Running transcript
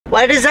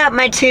What is up,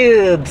 my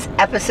tubes?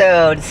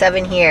 Episode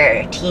 7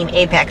 here, Team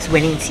Apex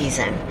winning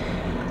season.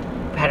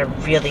 Had a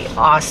really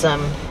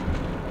awesome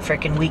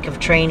freaking week of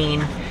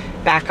training.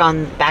 Back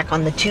on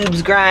the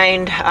tubes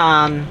grind.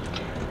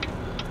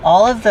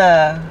 All of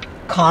the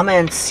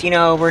comments,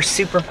 were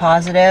super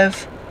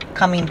positive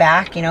coming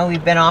back.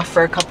 We've been off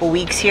for a couple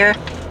weeks here.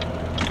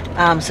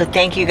 So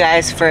thank you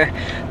guys for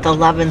the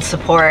love and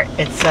support.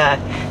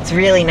 It's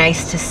really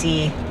nice to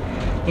see,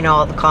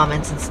 all the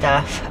comments and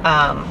stuff.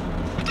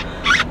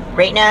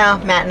 Right now,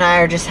 Matt and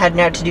I are just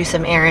heading out to do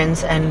some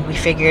errands, and we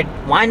figured,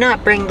 why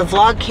not bring the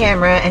vlog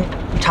camera and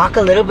talk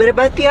a little bit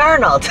about the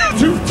Arnold.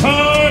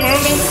 Two-time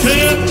Arnold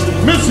champ,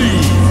 Missy,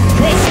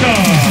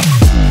 Truscott.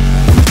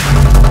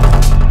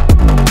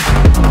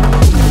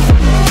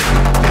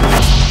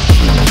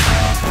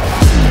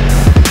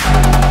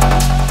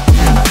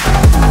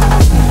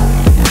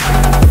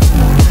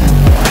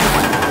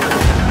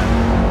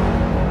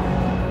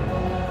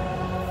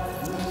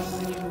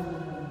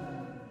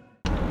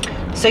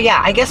 So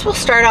yeah, I guess we'll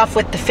start off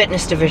with the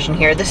fitness division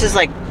here. This is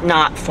like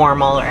not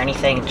formal or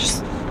anything,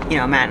 just,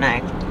 Matt and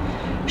I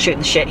shooting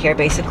the shit here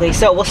basically.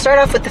 So we'll start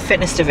off with the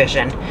fitness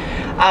division.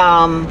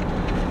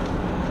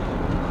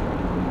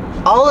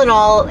 All in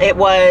all, it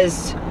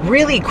was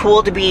really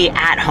cool to be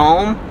at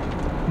home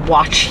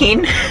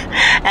watching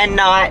and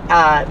not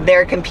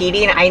there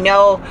competing. I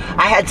know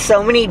I had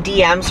so many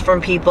DMs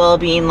from people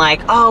being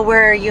like, oh,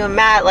 where are you and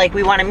Matt? Like,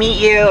 we want to meet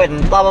you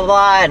and blah, blah,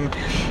 blah. And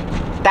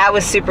that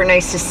was super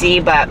nice to see,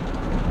 but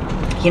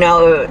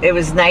it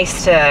was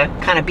nice to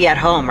kind of be at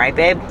home, right,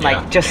 babe?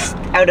 Like, just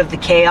out of the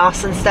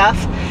chaos and stuff.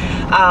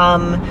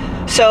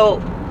 So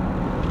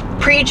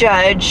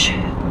pre-judge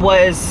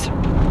was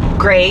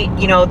great.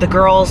 The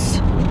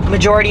girls,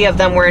 majority of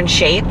them were in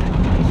shape,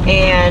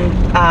 and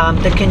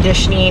the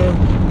conditioning,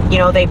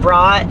 they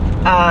brought.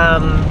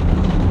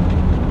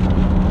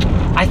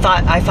 I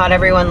thought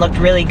everyone looked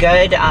really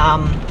good.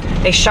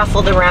 They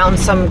shuffled around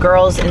some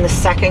girls in the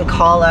second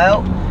call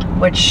out,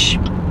 which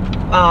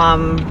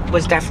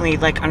was definitely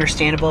like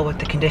understandable with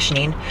the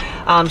conditioning.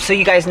 So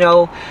you guys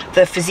know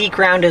the physique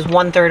round is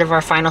 1/3 of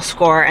our final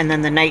score, and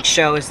then the night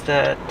show is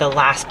the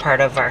last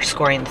part of our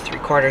scoring, the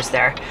 3/4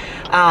 there.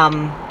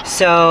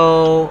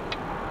 So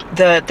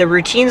the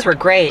routines were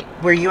great.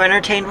 Were you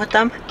entertained with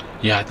them?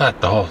 Yeah, I thought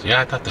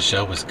the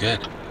show was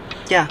good.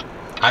 Yeah.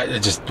 I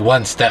just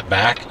one step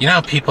back.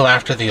 People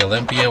after the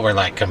Olympia were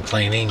like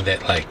complaining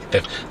that like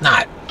they've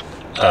not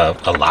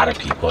a lot of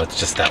people, it's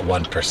just that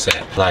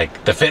 1%.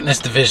 Like, the fitness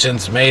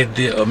divisions made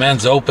the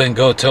men's open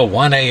go till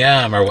 1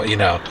 a.m. or what,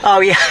 Oh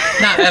yeah.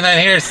 And then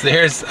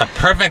here's a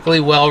perfectly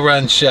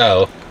well-run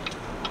show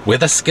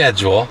with a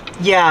schedule.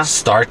 Yeah.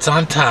 Starts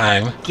on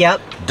time.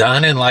 Yep.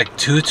 Done in like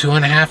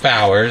 2.5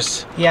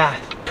 hours. Yeah.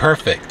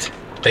 Perfect.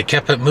 They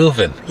kept it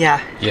moving. Yeah.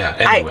 Yeah.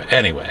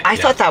 Anyway. I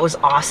thought that was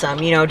awesome.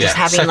 Just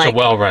having such like a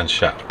well-run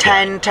show.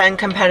 10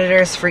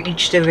 competitors for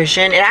each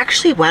division. It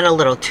actually went a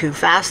little too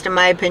fast, in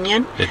my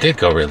opinion. It did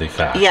go really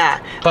fast. Yeah.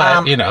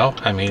 But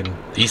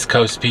East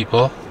Coast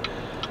people,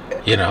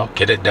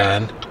 get it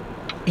done.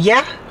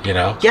 Yeah.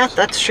 Yeah,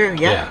 that's true.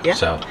 Yeah.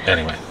 So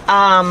anyway.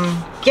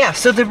 Yeah.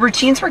 So the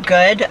routines were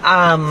good.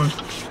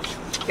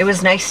 It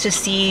was nice to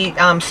see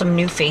some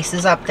new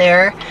faces up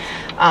there,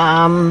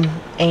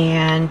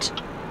 and.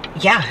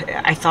 Yeah,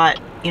 I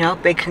thought,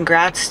 big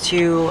congrats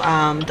to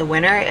the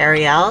winner,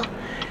 Ariel.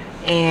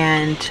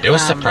 And it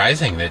was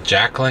surprising that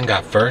Jacqueline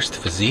got first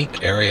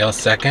physique, Ariel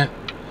second.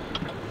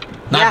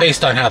 Not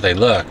based on how they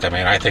looked. I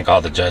mean, I think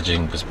all the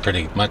judging was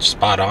pretty much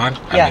spot on.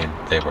 I mean,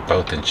 they were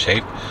both in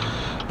shape,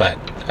 but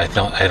I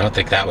don't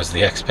think that was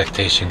the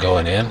expectation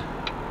going in.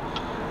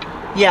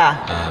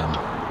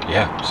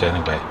 Yeah. So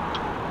anyway,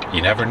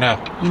 you never know.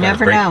 You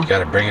never know. You got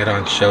to bring it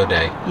on show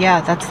day.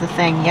 Yeah, that's the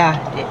thing.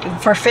 Yeah,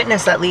 for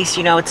fitness at least,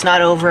 it's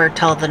not over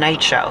till the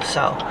night show.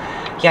 So,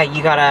 yeah,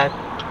 you gotta,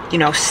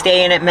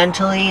 stay in it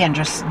mentally and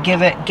just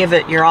give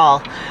it your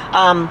all.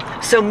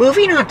 So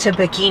moving on to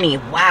bikini.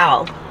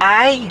 Wow,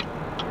 I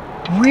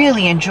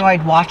really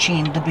enjoyed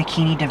watching the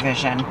bikini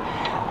division.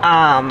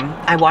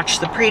 I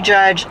watched the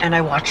pre-judge and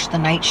I watched the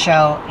night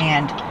show,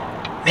 and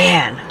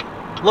man,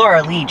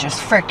 Laura Lee just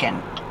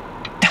freaking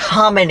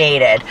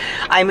dominated.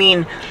 I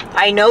mean,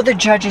 I know the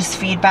judges'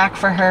 feedback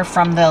for her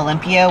from the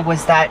Olympia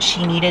was that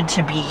she needed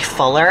to be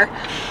fuller,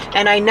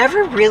 and I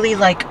never really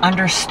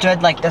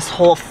understood this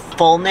whole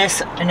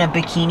fullness in a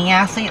bikini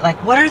athlete. Like,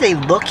 what are they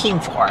looking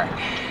for?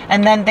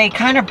 And then they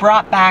kind of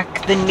brought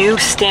back the new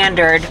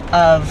standard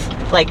of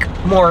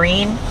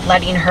Maureen,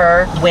 letting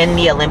her win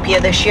the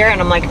Olympia this year,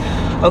 and I'm like,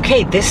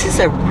 okay, this is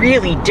a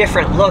really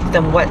different look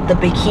than what the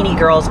bikini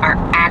girls are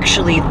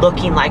actually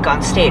looking like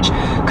on stage,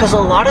 because a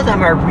lot of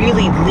them are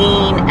really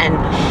lean, and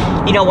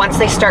once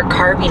they start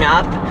carving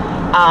up,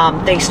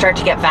 they start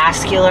to get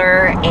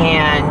vascular.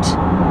 And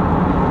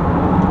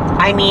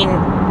I mean,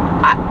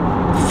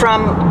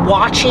 from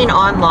watching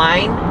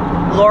online,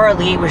 Laura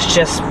Lee was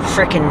just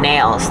freaking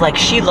nails. Like,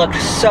 she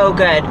looked so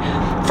good.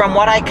 from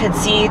what I could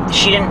see,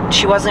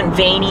 she wasn't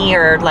veiny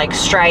or like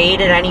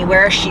striated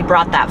anywhere. She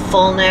brought that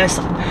fullness.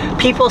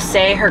 People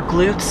say her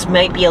glutes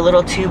might be a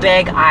little too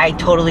big. I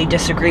totally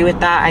disagree with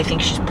that. I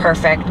think she's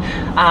perfect.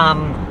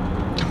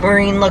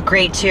 Maureen looked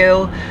great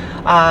too.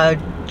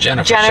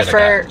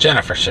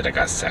 Jennifer should have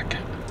got second.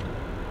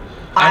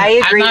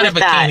 I agree I'm with not a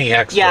that. bikini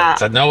expert, yeah.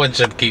 so no one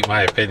should keep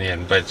my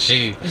opinion, but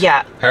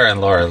her and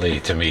Laura Lee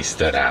to me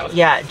stood out.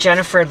 Yeah,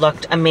 Jennifer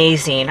looked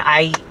amazing.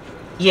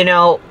 You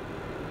know,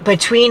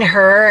 between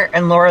her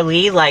and Laura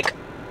Lee, like,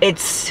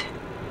 it's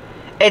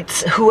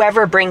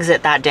whoever brings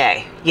it that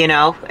day, you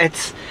know?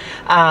 It's,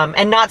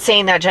 and not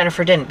saying that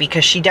Jennifer didn't,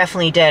 because she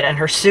definitely did, and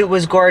her suit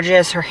was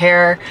gorgeous, her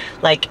hair,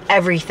 like,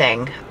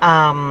 everything.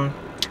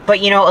 But,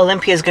 you know,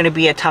 Olympia is going to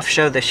be a tough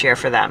show this year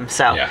for them,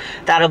 so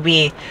that'll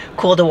be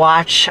cool to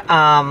watch.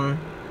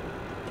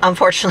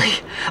 Unfortunately,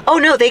 oh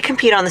no, they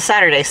compete on the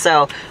Saturday,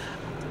 so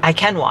I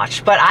can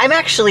watch. But I'm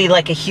actually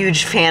like a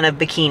huge fan of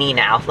bikini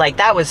now. Like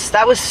that was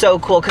so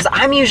cool, because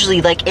I'm usually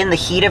like in the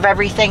heat of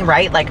everything,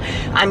 right? Like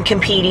I'm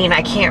competing,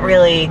 I can't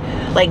really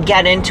like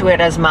get into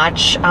it as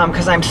much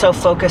because I'm so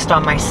focused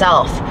on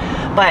myself.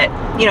 But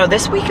you know,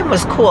 this weekend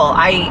was cool.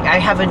 I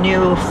have a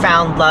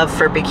newfound love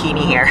for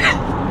bikini here.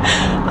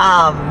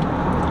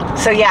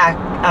 So yeah,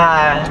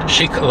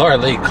 Laura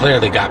Lee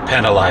clearly got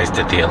penalized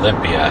at the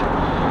Olympia.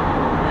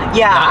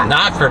 Yeah.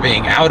 Not for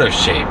being out of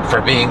shape,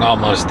 for being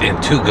almost in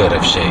too good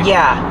of shape.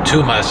 Yeah.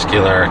 Too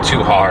muscular,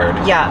 too hard.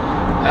 Yeah.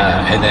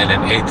 And then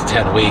in 8 to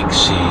 10 weeks,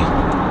 she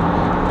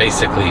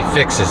basically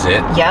fixes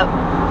it. Yep.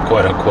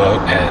 Quote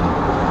unquote. And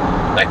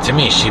like to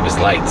me, she was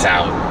lights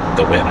out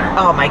the winner.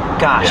 Oh my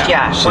gosh,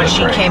 yeah. When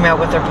she came out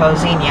with her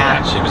posing,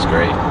 Yeah, she was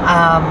great.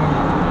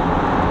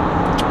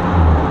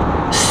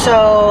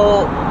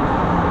 So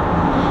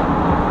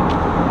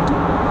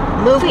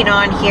moving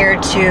on here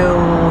to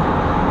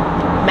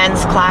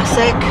men's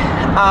classic.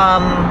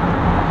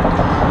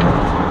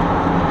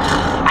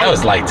 That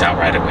was lights out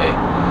right away.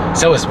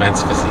 So was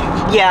men's physique.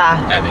 Yeah.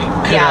 I mean,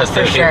 kudos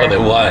to the people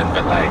that won,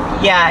 but like,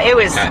 yeah, it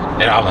was.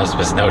 It almost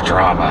was no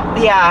drama.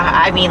 Yeah,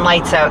 I mean,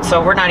 lights out.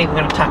 So we're not even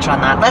going to touch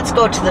on that. Let's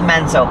go to the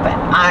men's open.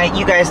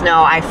 You guys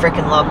know I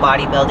freaking love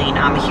bodybuilding.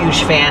 I'm a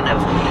huge fan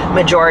of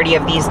majority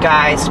of these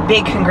guys.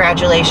 Big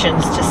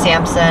congratulations to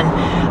Samson.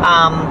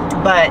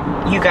 But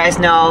you guys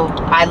know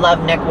I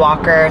love Nick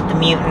Walker, the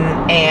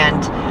mutant,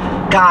 and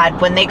God,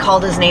 when they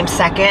called his name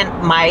second,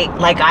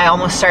 I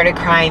almost started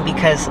crying,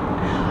 because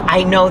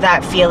I know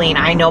that feeling.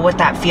 I know what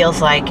that feels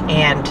like.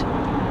 And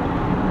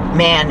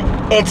man,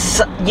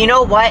 it's, you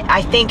know what?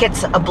 I think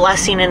it's a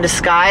blessing in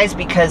disguise,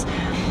 because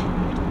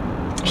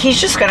he's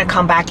just going to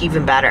come back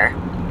even better.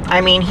 I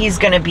mean, he's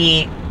going to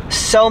be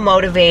so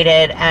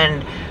motivated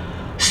and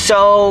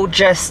so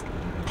just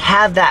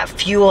have that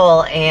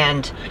fuel.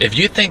 And if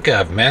you think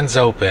of men's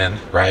open,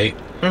 right?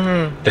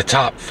 Mm-hmm. The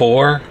top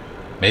 4,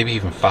 maybe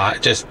even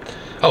 5,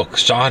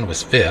 Sean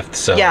was 5th,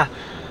 so yeah,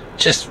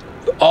 just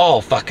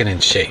all fucking in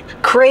shape.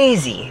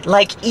 Crazy.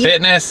 Like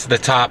fitness, the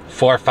top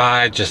 4 or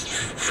 5, just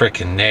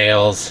freaking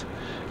nails,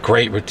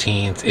 great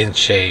routines, in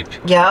shape.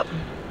 Yep.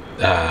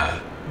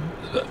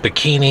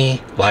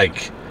 Bikini,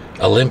 like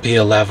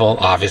Olympia level,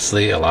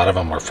 obviously. A lot of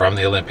them were from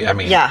the Olympia. I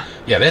mean, yeah,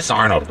 this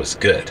Arnold was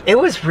good. It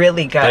was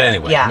really good. But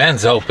anyway,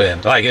 men's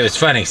open, like, it was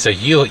funny. So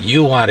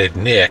you wanted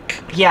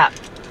Nick. Yeah.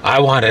 I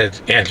wanted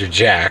Andrew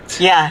Jacked.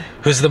 Yeah.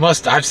 Who's the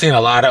most, I've seen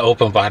a lot of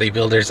open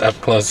bodybuilders up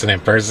close and in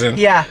person.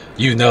 Yeah.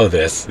 You know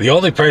this. The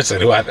only person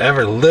who I've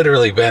ever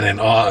literally been in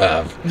awe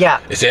of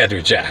is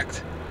Andrew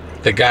Jacked.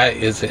 The guy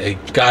is a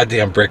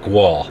goddamn brick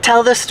wall.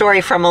 Tell the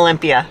story from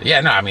Olympia.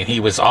 Yeah, no, I mean, he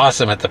was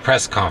awesome at the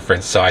press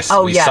conference. So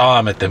we saw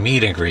him at the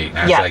meet and greet. And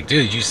I was like,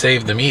 dude, you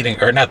saved the meeting,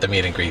 or not the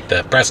meet and greet,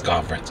 the press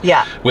conference.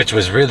 Yeah. Which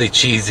was really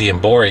cheesy and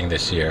boring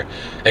this year,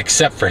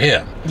 except for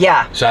him.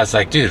 Yeah. So I was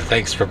like, dude,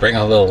 thanks for bringing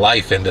a little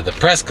life into the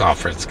press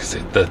conference, because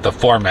the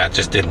format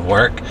just didn't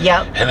work.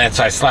 Yep. And then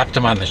so I slapped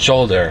him on the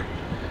shoulder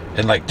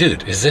and like,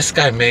 dude, is this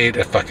guy made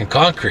of fucking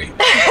concrete?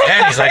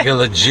 And he's like a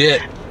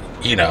legit,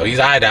 you know, he's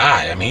eye to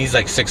eye. I mean, he's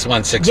like 6'1",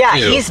 6'2". Yeah,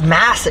 he's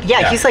massive.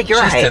 Yeah, he's like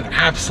your height. Just an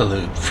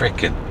absolute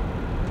freaking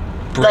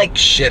brick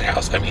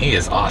shithouse. I mean, he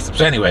is awesome.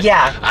 So anyway,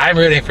 I'm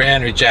rooting for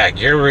Andrew Jack.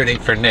 You're rooting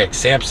for Nick.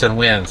 Samson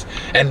wins,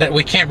 and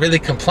we can't really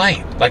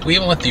complain. Like, we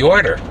even with the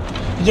order.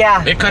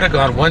 Yeah. It could have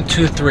gone 1,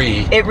 2,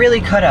 3. It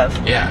really could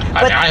have. Yeah.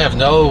 I mean, I have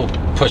no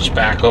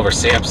pushback over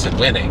Samson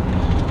winning.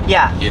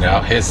 Yeah. You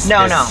know,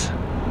 no.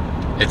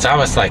 It's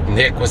almost like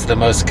Nick was the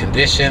most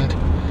conditioned.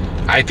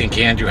 I think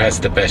Andrew has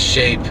the best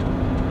shape.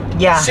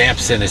 Yeah.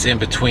 Samson is in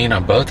between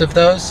on both of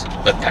those,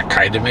 but that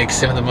kind of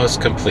makes him the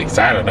most complete.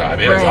 So I don't know. I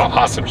mean, it was an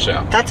awesome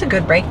show. That's a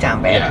good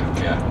breakdown, babe.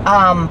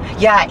 Yeah.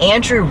 Yeah,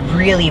 Andrew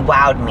really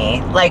wowed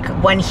me. Like,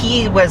 when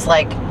he was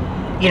like,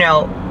 you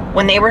know,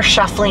 when they were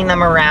shuffling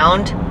them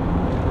around,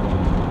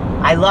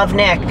 I love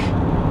Nick.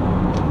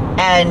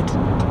 And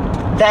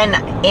then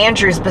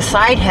Andrew's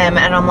beside him,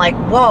 and I'm like,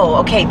 whoa,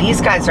 okay,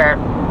 these guys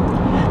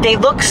they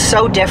look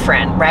so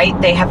different, right?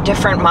 They have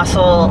different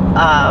muscle,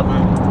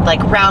 like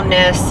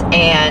roundness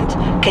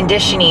and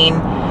conditioning,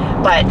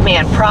 But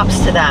man, props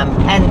to them.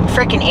 And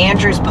frickin'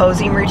 Andrew's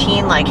posing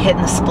routine, like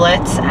hitting the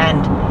splits,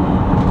 and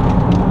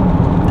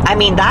I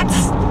mean,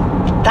 that's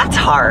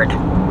hard.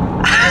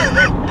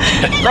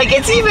 Like,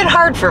 it's even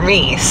hard for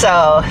me.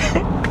 So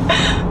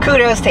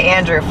kudos to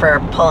Andrew for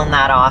pulling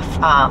that off.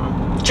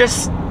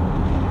 Just,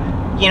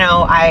 you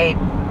know,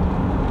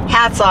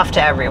 hats off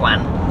to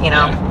everyone. You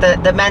know,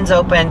 the men's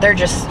open, they're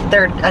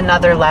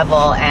another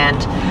level,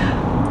 and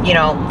you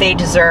know, they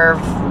deserve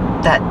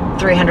that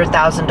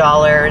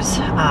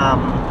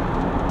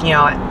 $300,000. You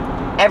know,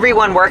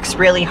 everyone works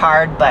really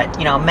hard, but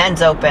you know,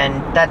 men's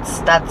open,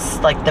 that's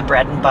like the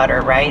bread and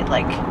butter, right?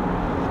 Like,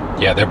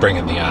 yeah, they're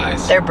bringing the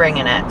eyes. They're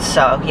bringing it.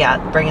 So yeah,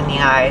 bringing the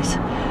eyes.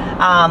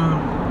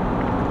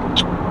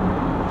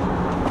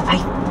 I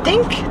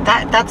think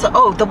that's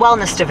the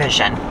wellness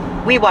division.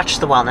 We watched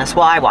the wellness.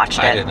 Well, I watched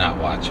it. I did not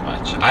watch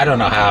much. I don't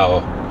know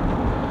how.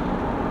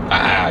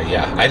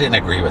 Yeah, I didn't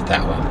agree with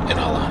that one, in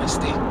all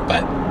honesty.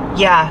 But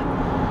yeah,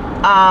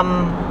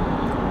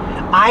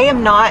 I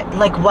am not,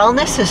 like,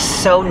 wellness is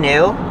so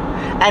new,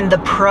 and the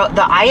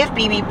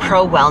IFBB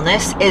Pro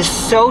Wellness is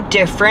so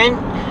different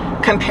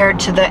compared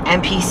to the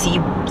NPC,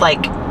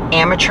 like,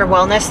 amateur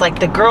wellness. Like,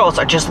 the girls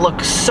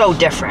look so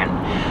different.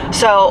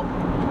 So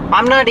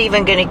I'm not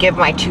even gonna give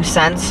my 2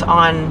 cents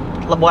on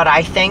what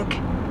I think,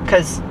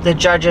 because the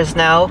judges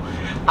know.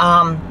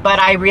 But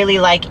I really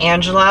like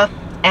Angela,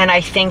 and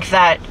I think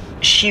that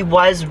she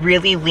was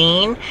really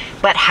lean,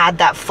 but had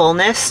that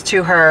fullness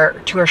to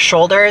her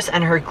shoulders,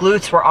 and her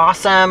glutes were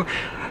awesome.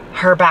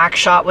 Her back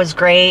shot was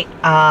great.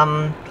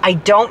 I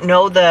don't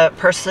know the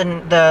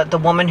person, the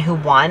woman who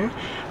won,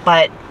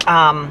 but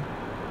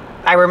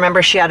I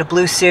remember she had a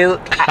blue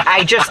suit.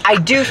 I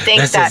do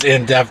think this that is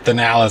in-depth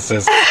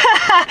analysis.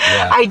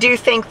 Yeah. I do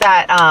think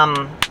that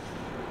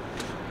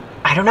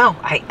I don't know.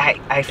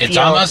 I feel it's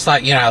almost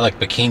like, you know, like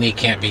bikini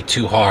can't be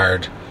too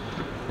hard,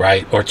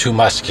 right, or too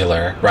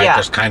muscular, right? Yeah.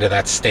 There's kind of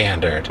that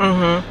standard.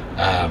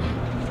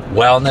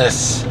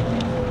 Wellness,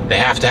 they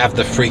have to have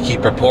the freaky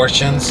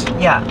proportions.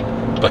 Yeah.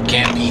 But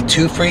can't be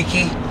too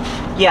freaky.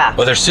 Yeah.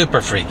 Well, they're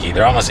super freaky.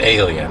 They're almost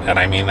alien, and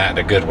I mean that in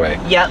a good way.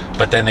 Yep.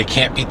 But then they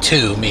can't be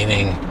too,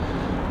 meaning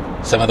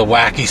some of the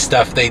wacky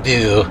stuff they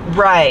do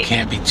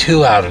can't be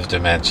too out of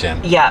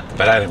dimension. Yeah.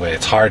 But anyway,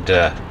 it's hard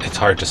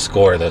to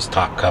score those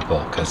top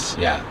couple, because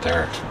yeah,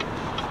 they're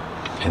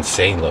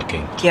insane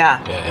looking. Yeah.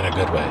 Yeah, in a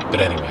good way.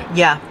 But anyway.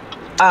 Yeah.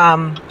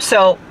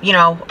 So, you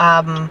know,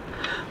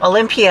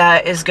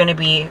 Olympia is going to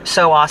be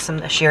so awesome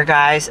this year,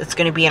 guys. It's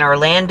going to be in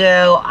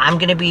Orlando. I'm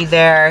going to be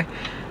there,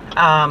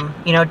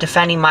 you know,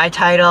 defending my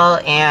title,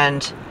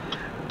 and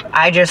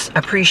I just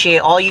appreciate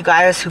all you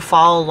guys who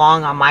follow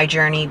along on my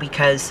journey,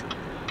 because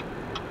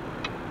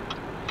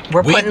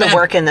we're putting the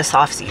work in this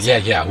off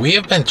season. Yeah. We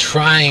have been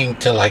trying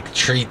to, like,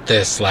 treat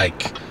this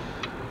like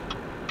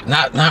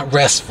not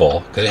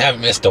restful, because we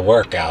haven't missed a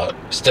workout,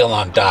 still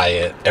on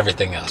diet,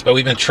 everything else. But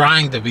we've been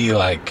trying to be,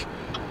 like,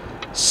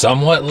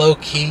 somewhat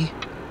low-key,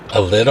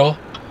 a little.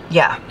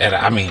 Yeah. And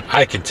I mean,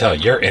 I can tell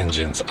your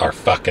engines are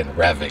fucking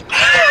revving.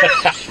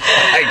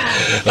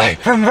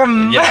 like yeah,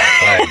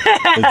 like,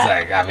 it's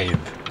like, I mean,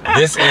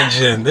 this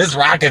engine, this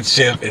rocket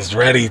ship is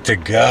ready to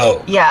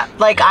go. Yeah,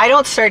 like, I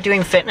don't start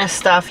doing fitness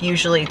stuff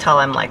usually till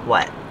I'm like,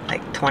 what,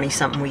 like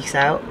 20-something weeks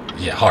out?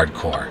 Yeah,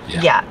 hardcore.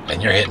 Yeah.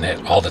 And you're hitting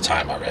it all the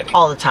time already.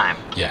 All the time.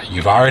 Yeah,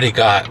 you've already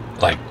got,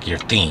 like, your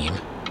theme.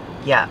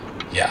 Yeah.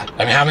 Yeah.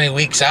 I mean, how many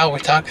weeks out we're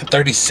talking?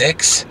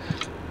 36?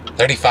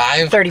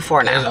 35?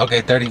 34 now.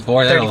 Okay,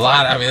 34. That's a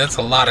lot. I mean, that's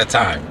a lot of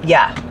time.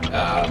 Yeah.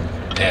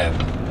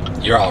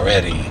 And you're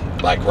already,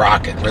 like,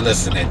 rocking. We're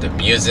listening to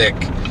music.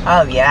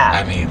 Oh, yeah.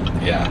 I mean,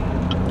 yeah.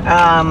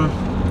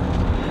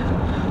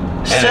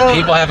 And so,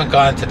 people haven't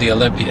gone to the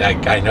Olympia.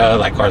 I know,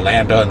 like,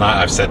 Orlando, and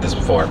I've said this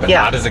before, but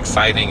not as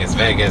exciting as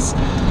Vegas.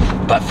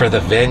 But for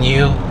the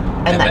venue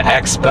and the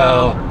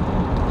expo,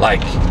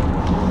 like,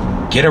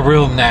 get a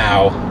room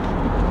now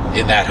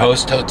in that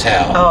host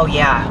hotel. Oh,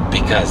 yeah.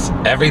 Because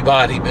every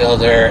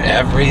bodybuilder,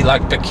 every,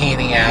 like,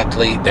 bikini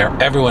athlete,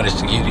 everyone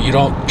is, you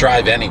don't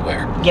drive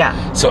anywhere.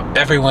 Yeah. So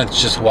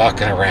everyone's just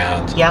walking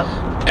around. Yep.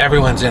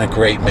 Everyone's in a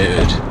great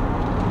mood.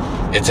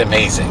 It's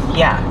amazing.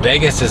 Yeah.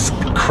 Vegas is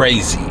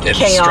crazy. It's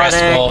chaotic,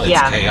 stressful.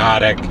 It's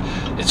chaotic.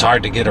 It's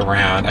hard to get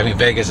around. I mean,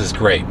 Vegas is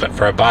great, but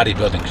for a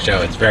bodybuilding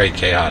show, it's very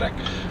chaotic.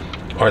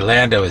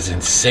 Orlando is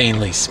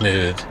insanely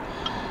smooth,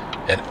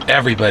 and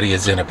everybody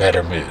is in a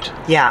better mood.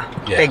 Yeah.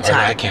 Big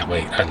time. I can't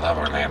wait. I love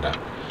Orlando.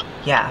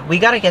 Yeah, we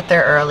got to get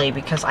there early,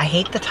 because I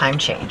hate the time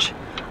change.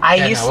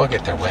 We'll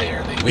get there way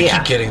early. We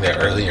keep getting there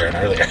earlier and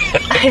earlier.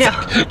 I know.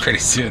 Pretty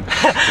soon.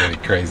 It's going to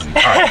be crazy.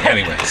 All right,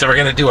 anyway. So we're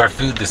going to do our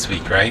food this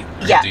week, right?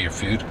 We're going to do your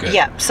food? Good.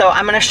 Yeah, so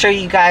I'm going to show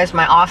you guys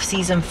my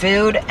off-season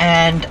food,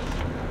 and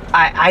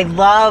I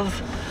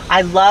love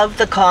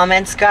the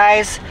comments,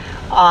 guys,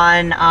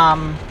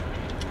 on,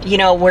 you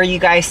know, where you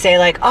guys say,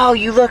 like, oh,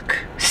 you look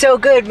so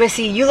good,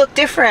 Missy. You look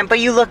different, but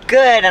you look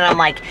good. And I'm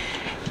like,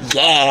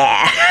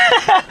 yeah.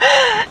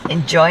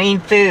 Enjoying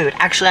food.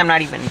 Actually, I'm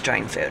not even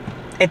enjoying food.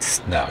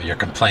 No, you're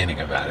complaining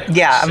about it.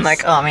 Yeah, I'm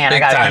like, oh man, I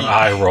gotta eat. Big time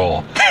eye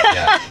roll.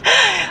 Yeah.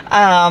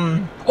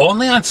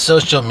 Only on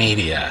social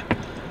media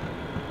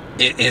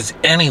is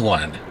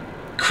anyone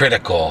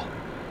critical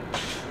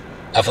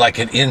of like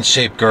an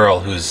in-shape girl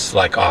who's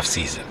like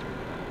off-season.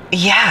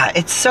 Yeah,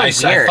 it's so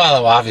weird. I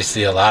follow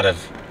obviously a lot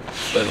of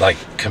like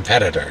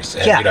competitors,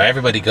 and you know,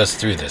 everybody goes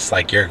through this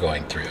like you're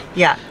going through.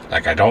 Yeah.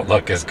 Like, I don't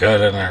look as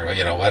good, or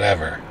you know,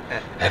 whatever.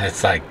 And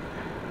it's like,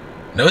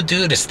 no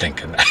dude is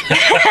thinking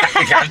that.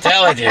 Like, I'm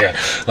telling you,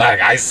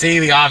 like, I see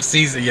the off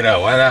season, you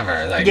know,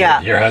 whatever. Like,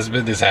 your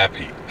husband is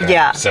happy.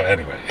 Yeah. So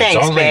anyway, thanks,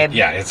 it's only, babe.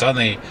 yeah, it's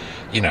only,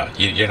 you know,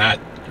 you're not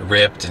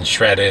ripped and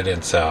shredded,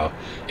 and so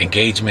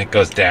engagement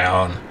goes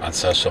down on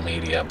social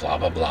media, blah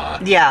blah blah.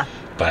 Yeah.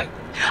 But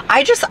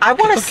I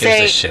want to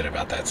say, gives a shit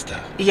about that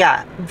stuff.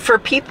 Yeah, for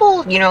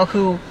people, you know,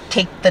 who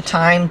take the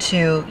time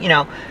to, you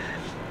know,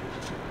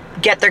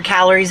 get their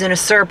calories in a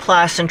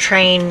surplus and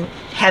train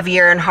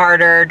heavier and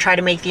harder, try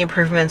to make the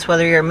improvements,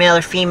 whether you're male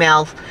or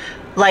female,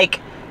 like,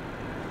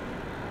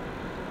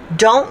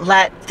 don't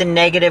let the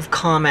negative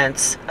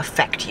comments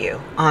affect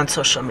you on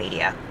social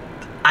media.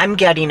 I'm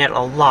getting it a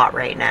lot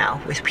right now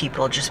with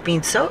people just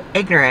being so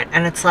ignorant,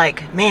 and it's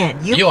like,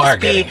 man, you are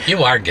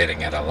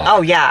getting it a lot.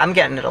 Oh yeah, I'm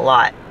getting it a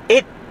lot.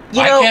 I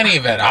can't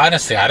even,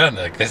 honestly, I don't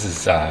think this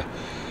is, I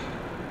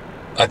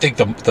think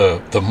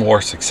the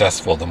more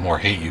successful, the more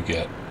hate you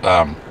get.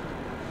 But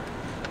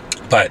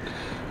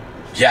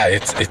yeah,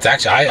 it's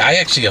actually, I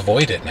actually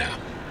avoid it now.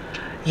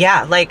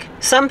 Yeah, like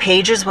some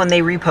pages, when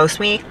they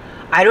repost me,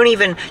 I don't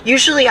even,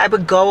 usually I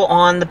would go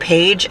on the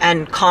page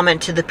and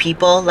comment to the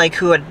people like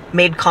who had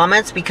made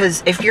comments,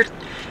 because if you're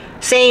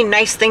saying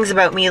nice things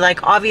about me,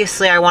 like,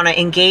 obviously I want to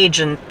engage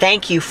and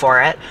thank you for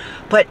it.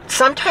 But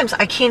sometimes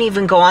I can't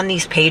even go on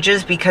these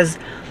pages because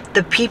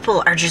the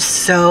people are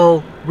just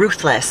so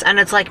ruthless. And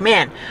it's like,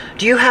 man,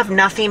 do you have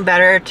nothing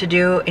better to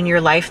do in your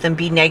life than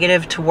be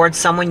negative towards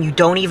someone you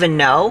don't even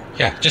know?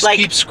 Yeah, just like,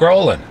 keep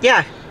scrolling.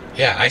 Yeah.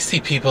 Yeah, I see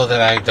people that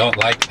I don't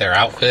like their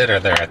outfit or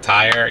their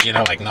attire, you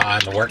know, like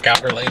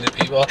non-workout related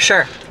people.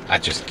 Sure. I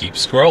just keep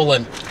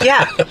scrolling.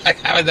 Yeah.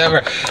 Like, I would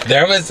never,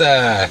 there was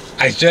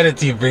I showed it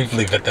to you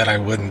briefly, but then I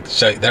wouldn't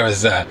show you. There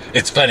was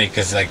it's funny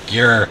because like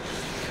your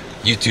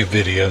YouTube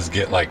videos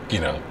get like,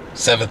 you know,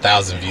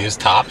 7,000 views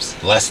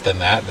tops, less than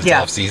that. It's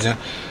off season.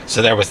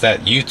 So there was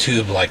that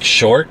YouTube like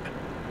short.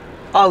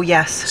 Oh,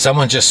 yes.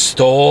 Someone just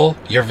stole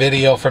your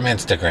video from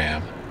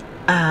Instagram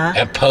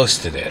and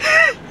posted it.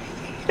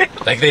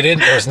 Like, they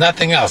didn't, there was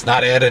nothing else,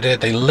 not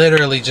edited. They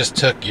literally just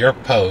took your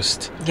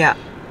post,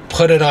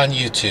 put it on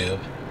YouTube,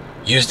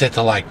 used it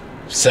to like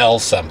sell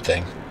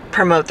something,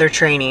 promote their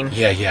training.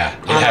 Yeah.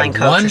 It had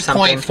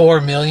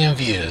 1.4 million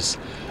views,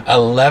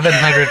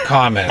 1,100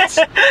 comments,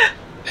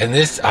 and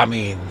this, I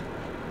mean,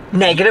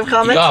 negative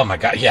comments. Oh my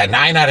god, yeah,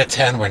 9 out of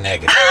 10 were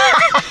negative.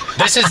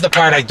 This is the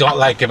part I don't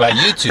like about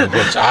YouTube,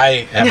 which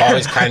I have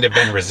always kind of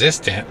been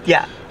resistant.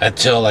 Yeah.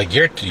 Until like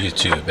your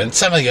YouTube and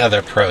some of the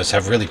other pros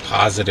have really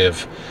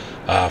positive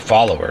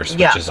followers,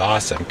 which is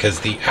awesome,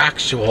 because the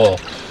actual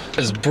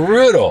is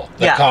brutal.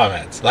 The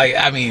comments, like,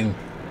 I mean,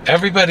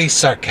 everybody's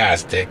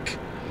sarcastic.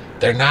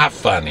 They're not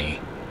funny,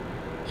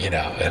 you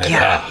know, and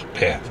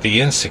man,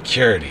 the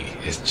insecurity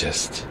is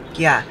just.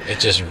 Yeah. It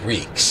just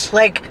reeks.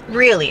 Like,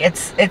 really,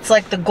 it's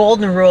like the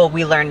golden rule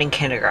we learned in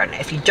kindergarten.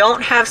 If you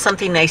don't have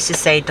something nice to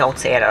say, don't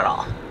say it at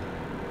all.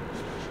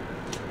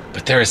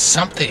 But there is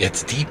something,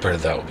 it's deeper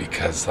though,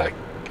 because like,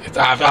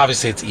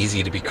 obviously it's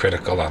easy to be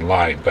critical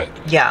online, but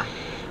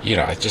you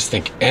know, I just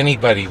think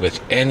anybody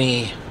with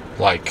any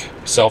like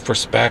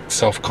self-respect,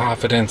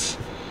 self-confidence,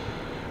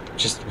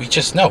 we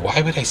just know,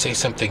 why would I say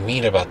something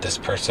mean about this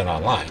person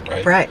online,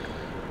 right? Right.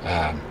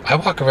 I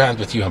walk around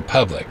with you in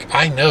public.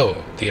 I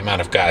know the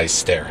amount of guys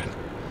staring.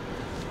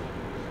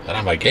 And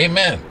I'm like,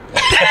 amen.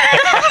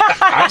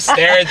 I'm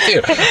staring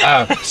too.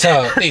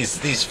 So these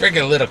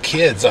friggin' little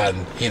kids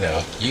on, you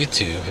know,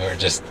 YouTube who are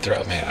just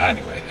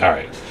anyway, all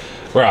right.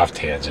 We're off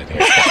tangent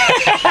here.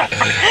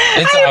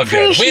 It's all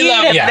good. We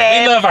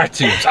love our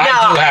tubes. No.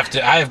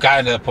 I have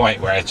gotten to the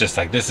point where it's just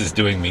like, this is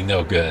doing me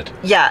no good.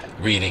 Yeah.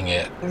 Reading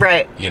it.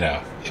 Right. You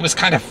know, it was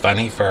kind of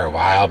funny for a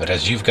while, but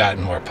as you've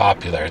gotten more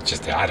popular, it's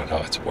just, I don't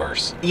know, it's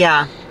worse.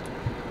 Yeah.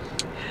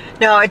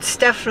 No, it's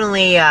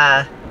definitely,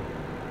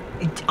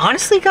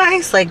 honestly,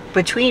 guys, like,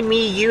 between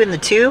me, you, and the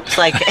tubes,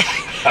 like,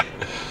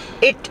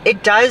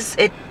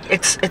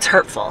 it's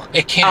hurtful.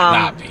 It can't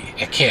not be.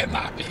 It can't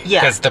not be.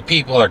 Yeah. Because the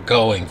people are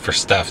going for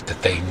stuff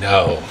that they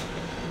know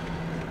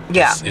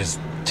is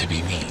to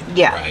be mean.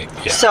 Yeah. Right?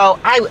 Yeah. So,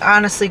 I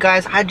honestly,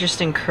 guys, I just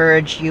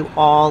encourage you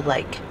all,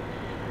 like,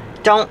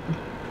 don't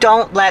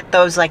let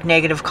those, like,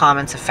 negative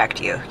comments affect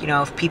you. You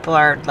know, if people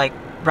are, like,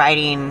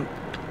 writing,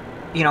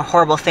 you know,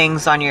 horrible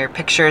things on your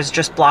pictures,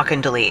 just block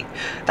and delete.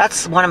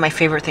 That's one of my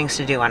favorite things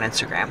to do on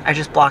Instagram. I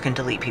just block and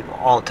delete people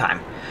all the time.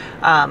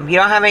 You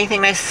don't have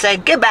anything nice to say,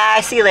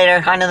 goodbye, see you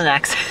later, on to the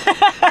next.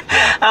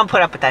 I don't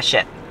put up with that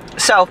shit.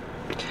 So,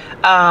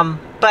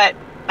 but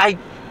I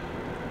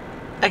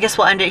guess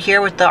we'll end it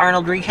here with the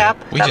Arnold recap.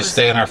 We just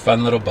stay in our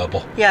fun little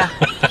bubble. Yeah,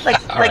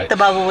 like the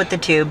bubble with the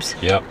tubes.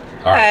 Yep.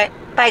 All right.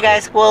 Bye,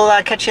 guys. We'll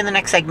catch you in the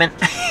next segment.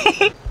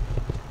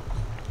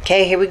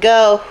 Okay, here we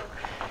go.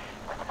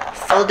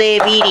 full day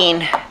of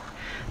eating.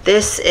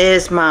 This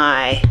is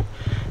my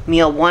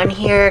meal 1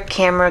 here.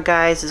 Camera,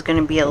 guys, is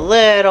gonna be a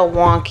little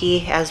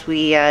wonky as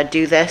we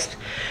do this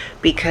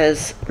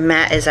because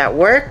Matt is at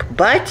work,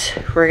 but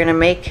we're gonna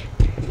make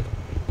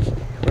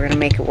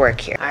it work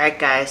here. All right,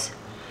 guys,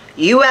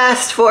 you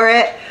asked for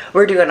it.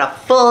 We're doing a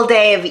full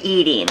day of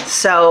eating.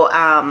 So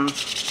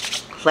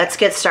let's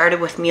get started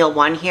with meal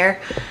 1 here.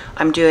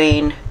 I'm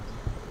doing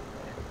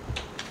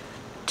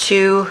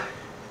 2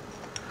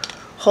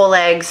 whole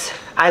eggs.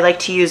 I like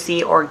to use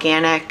the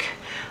organic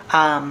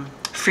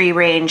free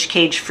range,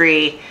 cage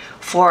free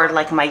for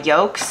like my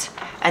yolks.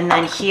 And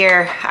then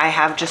here I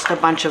have just a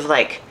bunch of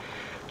like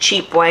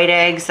cheap white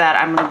eggs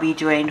that I'm gonna be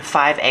doing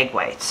 5 egg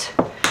whites.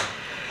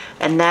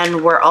 And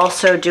then we're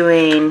also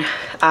doing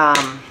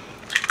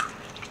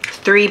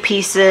 3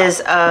 pieces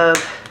of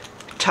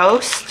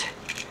toast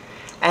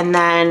and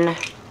then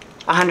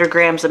 100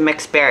 grams of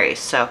mixed berries.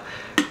 So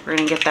we're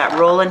gonna get that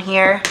rolling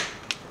here.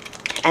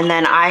 And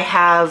then I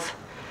have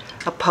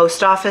a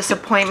post office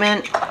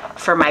appointment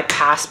for my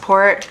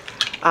passport.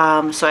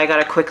 So I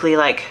gotta quickly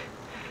like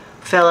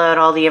fill out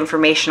all the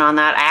information on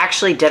that. I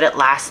actually did it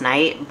last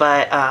night,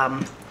 but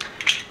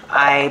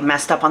I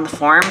messed up on the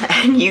form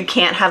and you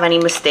can't have any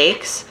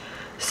mistakes.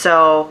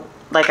 So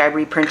like I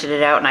reprinted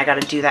it out and I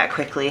gotta do that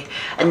quickly.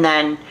 And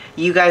then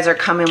you guys are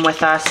coming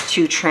with us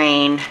to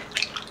train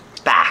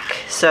back.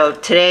 So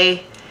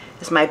today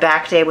is my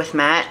back day with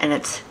Matt and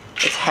it's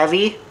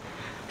heavy.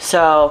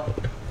 So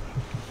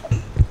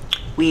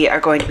we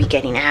are going to be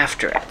getting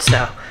after it.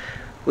 So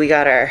we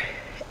got our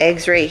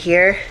eggs right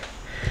here,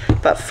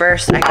 but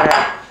first I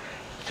gotta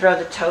throw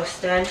the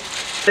toast in.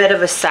 Bit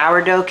of a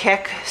sourdough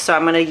kick, so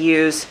I'm gonna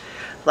use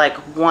like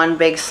 1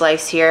 big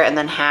slice here and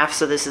then half,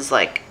 so this is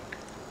like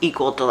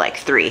equal to like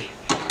 3.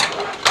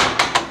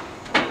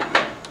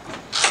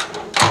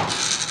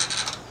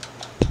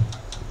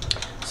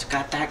 So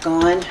got that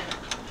going.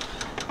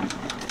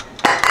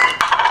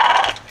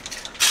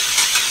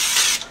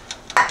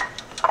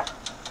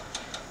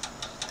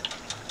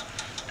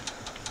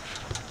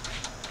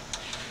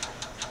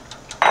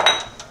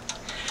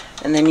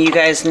 And then you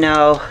guys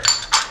know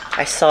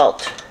I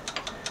salt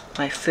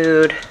my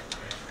food.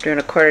 We're doing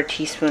a 1/4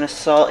 teaspoon of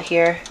salt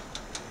here.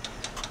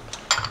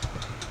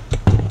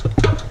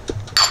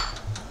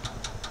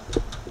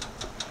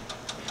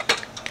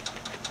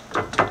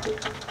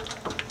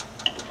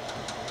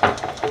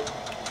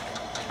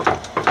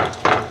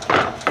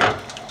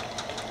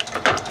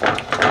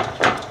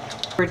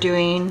 We're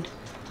doing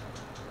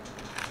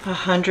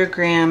 100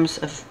 grams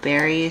of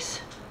berries.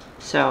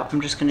 So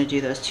I'm just gonna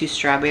do those 2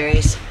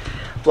 strawberries.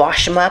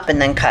 Wash them up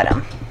and then cut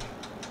them.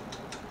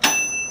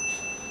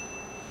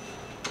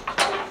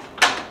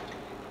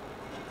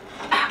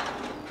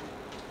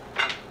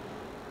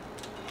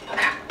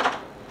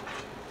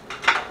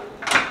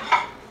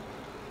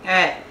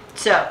 Alright,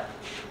 so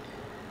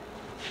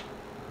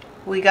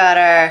we got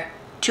our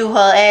 2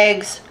 whole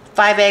eggs,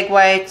 5 egg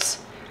whites,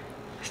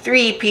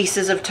 3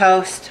 pieces of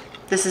toast.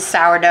 This is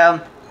sourdough.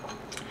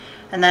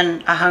 And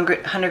then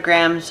 100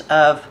 grams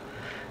of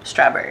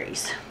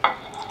strawberries.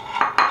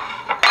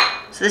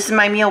 So this is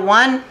my meal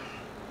 1.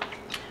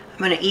 I'm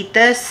gonna eat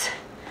this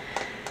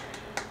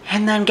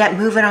and then get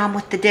moving on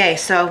with the day.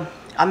 So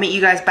I'll meet you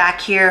guys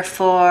back here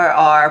for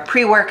our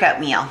pre-workout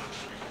meal.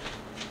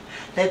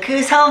 Look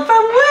who's home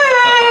from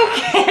work.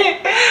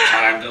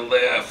 Time to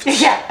lift.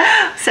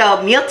 Yeah,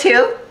 so meal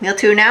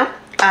 2 now.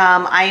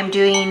 I am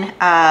doing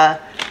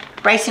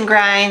rice and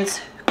grinds,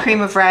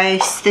 cream of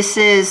rice. This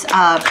is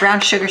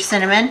brown sugar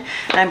cinnamon,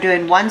 and I'm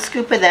doing 1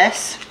 scoop of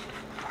this.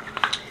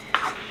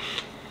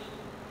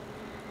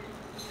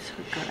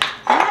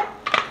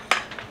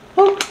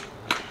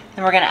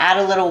 And we're gonna add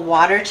a little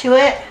water to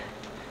it.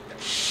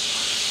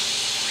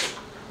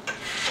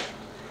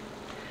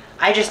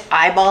 I just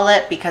eyeball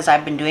it because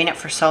I've been doing it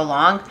for so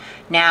long.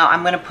 Now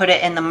I'm gonna put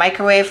it in the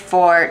microwave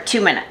for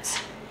 2 minutes.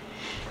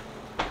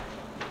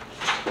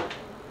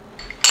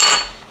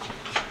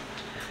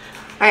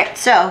 All right,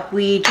 so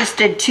we just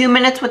did 2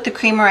 minutes with the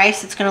cream of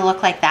rice. It's gonna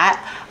look like that.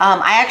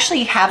 I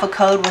actually have a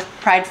code with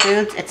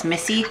Pridefoods. It's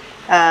Missy,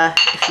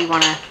 if you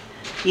wanna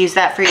use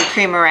that for your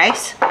cream of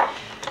rice.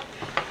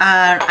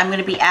 I'm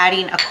gonna be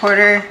adding a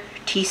 1/4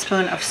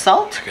 teaspoon of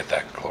salt. Look at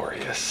that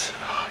glorious.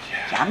 Oh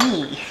yeah.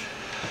 Yummy.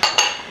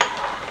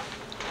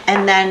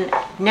 And then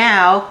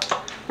now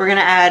we're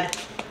gonna add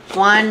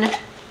 1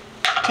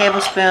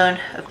 tablespoon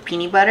of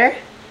peanut butter.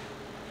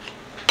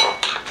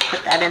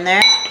 Put that in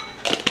there.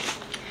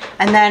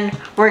 And then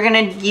we're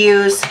gonna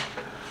use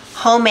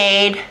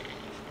homemade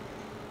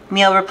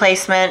meal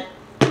replacement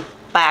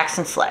by Axe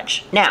and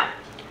Sledge. Now,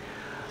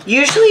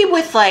 usually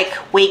with like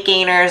weight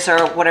gainers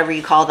or whatever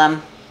you call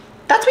them,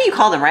 that's what you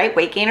call them, right?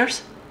 Weight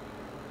gainers?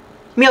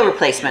 Meal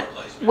replacement.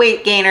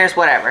 Weight gainers,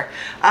 whatever.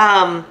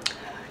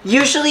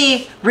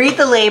 Usually read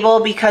the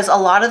label because a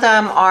lot of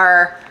them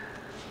are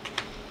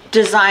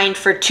designed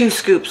for 2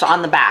 scoops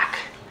on the back.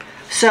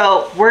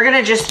 So we're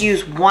gonna just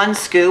use 1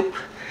 scoop,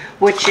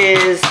 which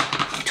is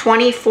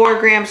 24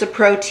 grams of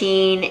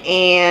protein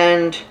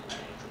and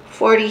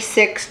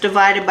 46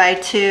 divided by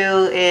 2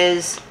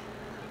 is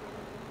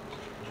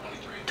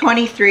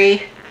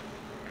 23.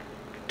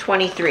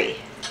 23.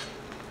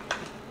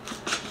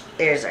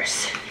 There's our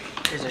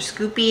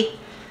scoopy.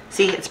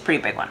 See, it's a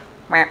pretty big one.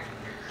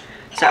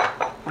 So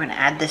we're gonna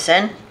add this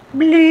in.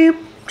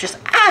 Bloop. Just,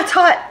 it's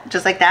hot.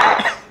 Just like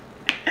that.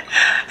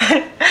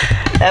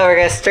 Then we're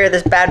gonna stir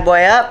this bad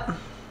boy up.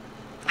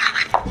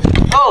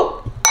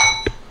 Oh!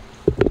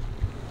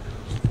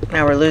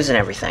 Now we're losing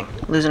everything.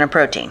 Losing our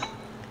protein.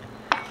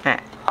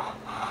 Alright.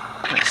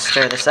 Let's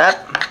stir this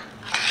up.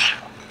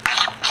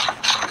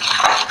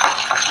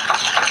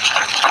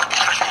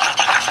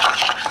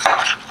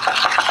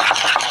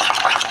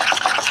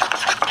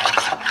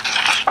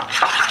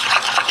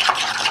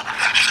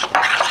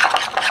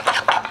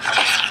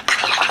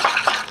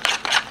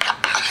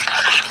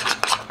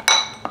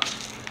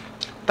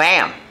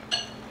 Bam!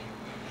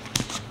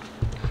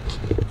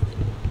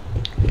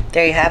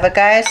 There you have it,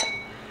 guys.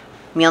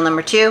 Meal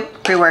number 2,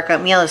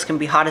 pre-workout meal. Is gonna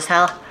be hot as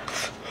hell.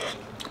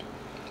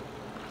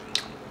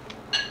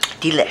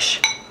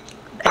 Delish.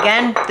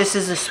 Again, this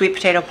is a sweet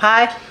potato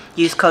pie.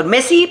 Use code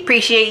Missy.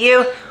 Appreciate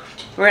you.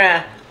 We're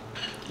gonna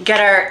get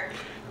our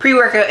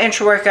pre-workout,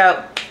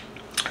 intra-workout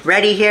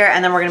ready here,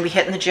 and then we're gonna be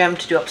hitting the gym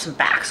to do up some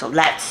back. So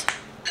let's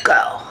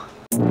go.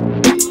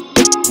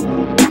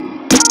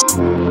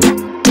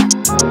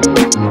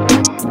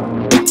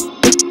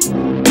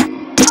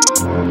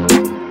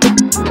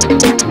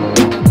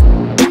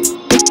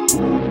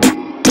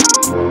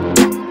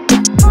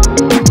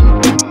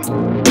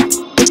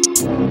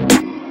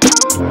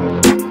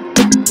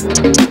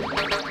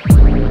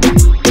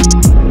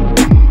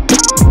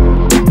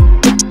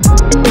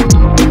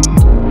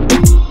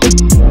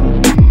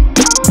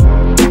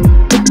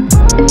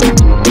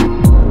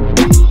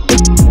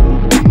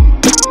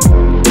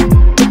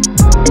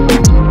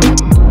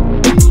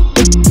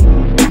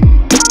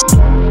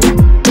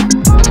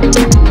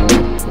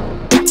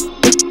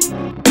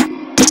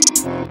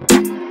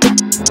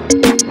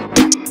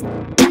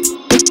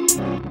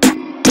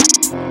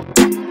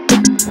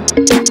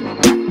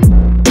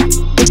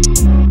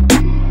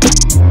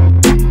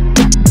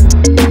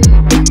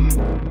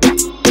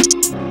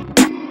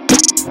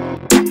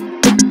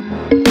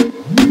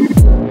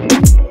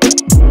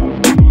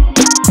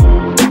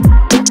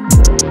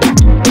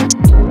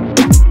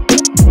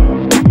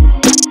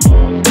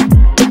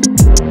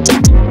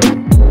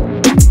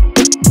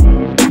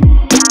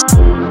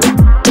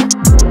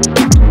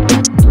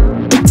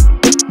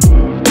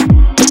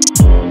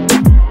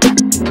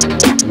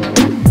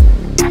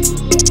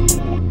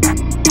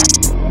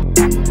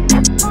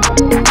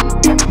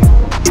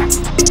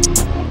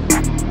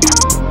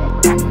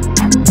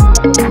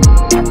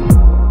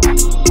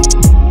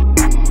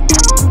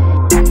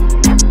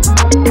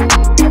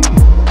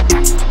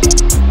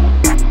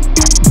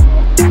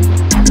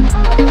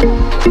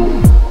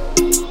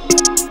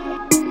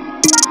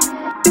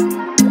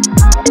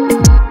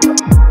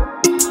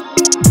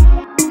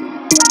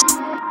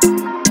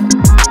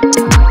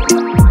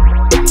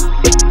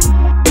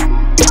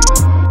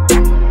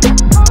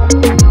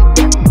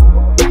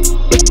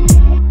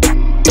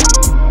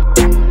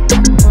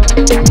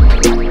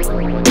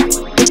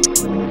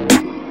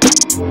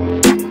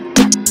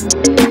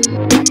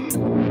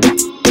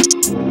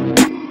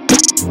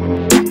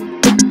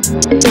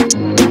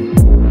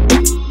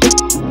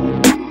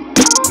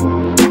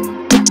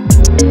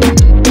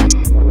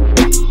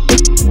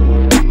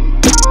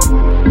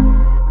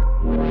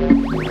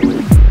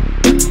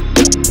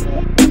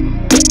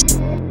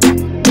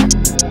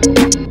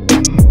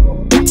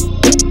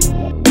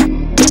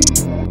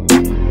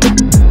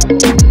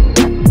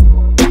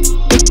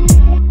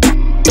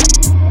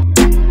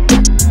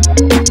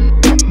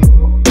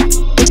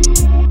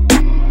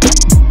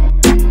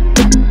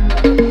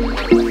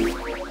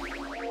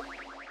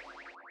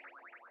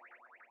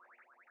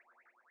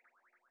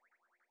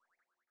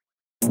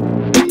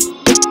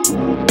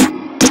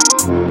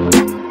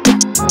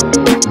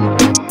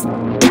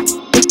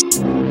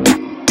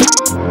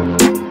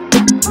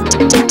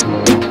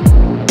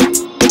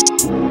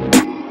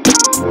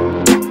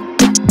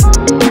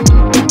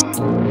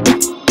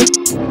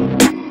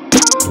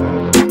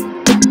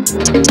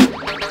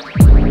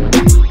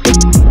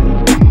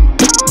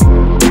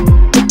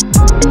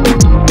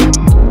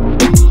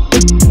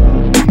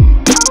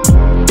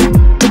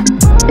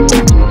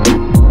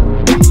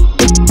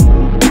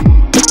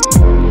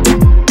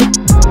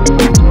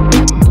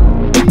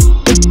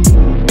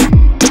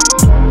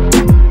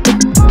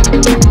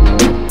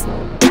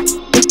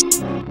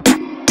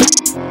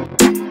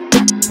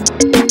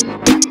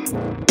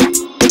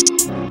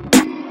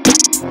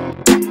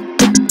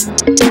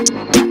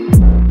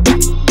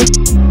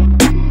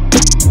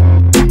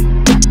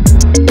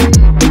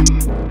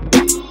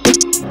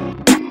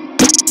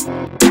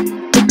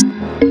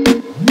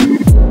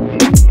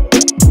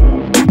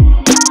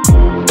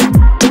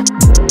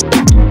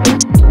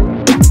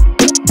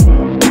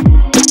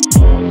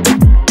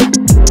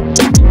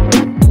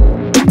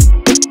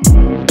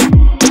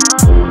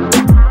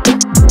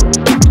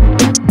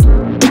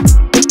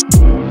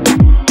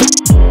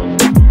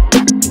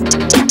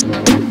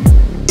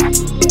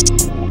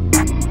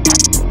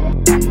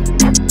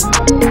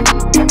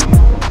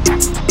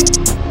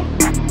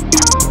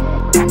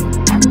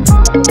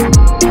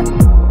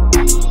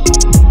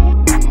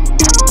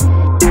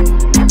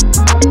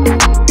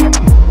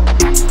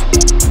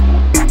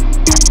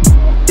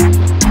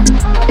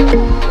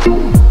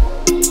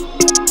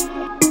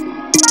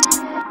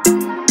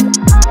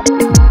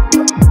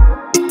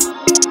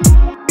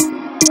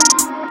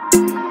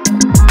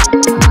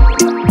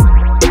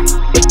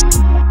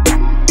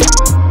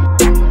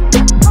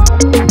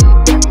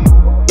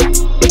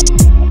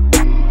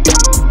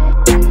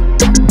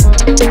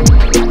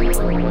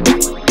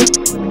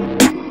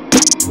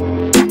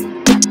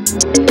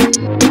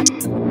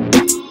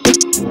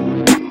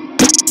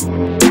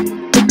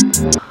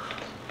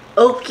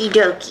 Okie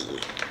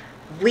dokie.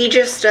 We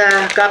just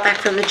got back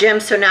from the gym,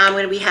 so now I'm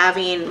going to be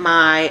having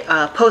my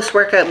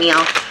post-workout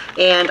meal,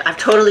 and I've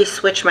totally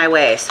switched my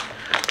ways.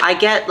 I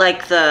get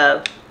like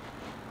the,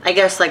 I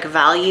guess like a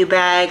value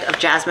bag of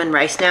jasmine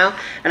rice now,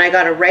 and I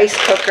got a rice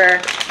cooker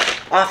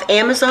off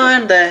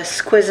Amazon, the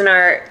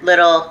Cuisinart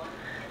little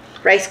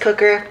rice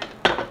cooker,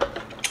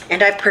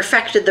 and I've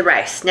perfected the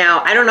rice.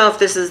 Now, I don't know if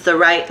this is the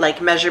right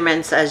like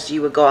measurements as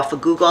you would go off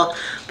of Google,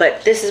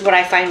 but this is what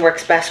I find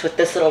works best with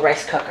this little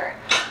rice cooker.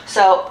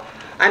 So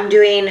I'm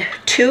doing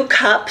 2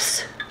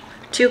 cups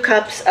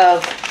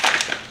of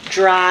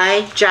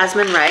dry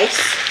jasmine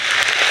rice.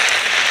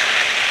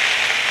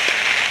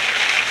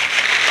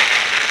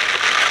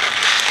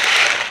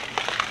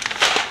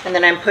 And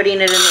then I'm putting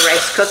it in the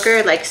rice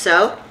cooker like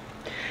so.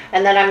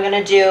 And then I'm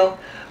gonna do,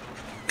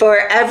 for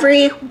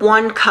every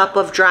 1 cup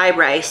of dry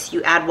rice,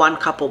 you add 1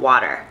 cup of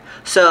water.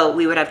 So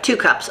we would have 2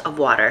 cups of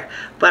water.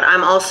 But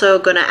I'm also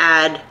gonna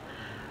add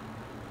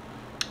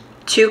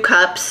 2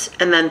 cups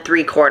and then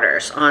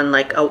 3/4 on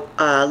like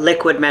a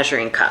liquid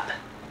measuring cup.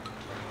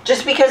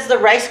 Just because the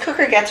rice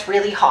cooker gets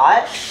really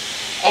hot,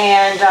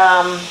 and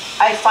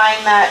I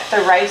find that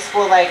the rice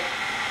will like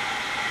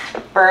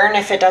burn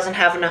if it doesn't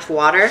have enough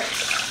water.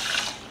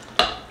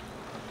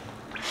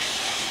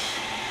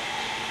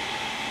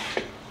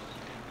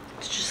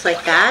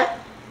 Like that,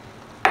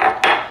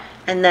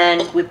 and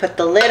then we put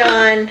the lid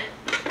on,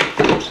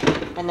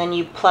 and then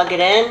you plug it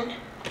in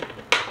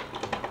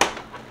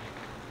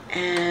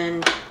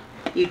and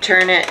you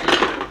turn it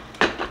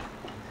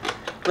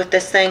with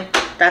this thing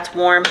that's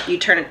warm. You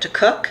turn it to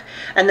cook,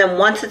 and then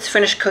once it's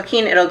finished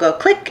cooking, it'll go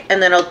click,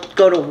 and then it'll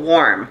go to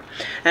warm,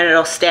 and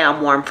it'll stay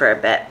on warm for a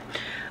bit.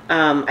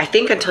 I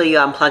think until you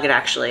unplug it.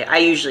 Actually, I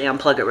usually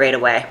unplug it right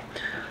away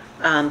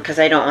because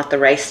I don't want the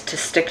rice to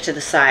stick to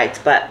the sides.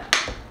 But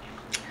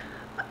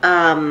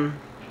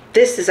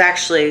this is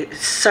actually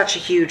such a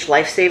huge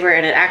lifesaver,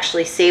 and it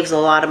actually saves a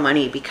lot of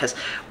money because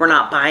we're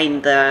not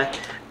buying the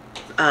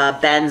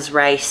Ben's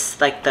rice,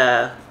 like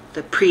the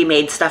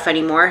pre-made stuff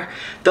anymore.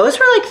 Those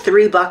were like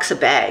 $3 a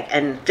bag,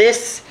 and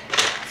this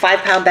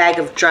 5-pound bag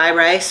of dry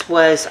rice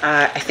was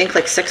I think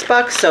like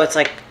 $6, so it's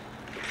like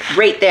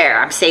right there.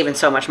 I'm saving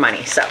so much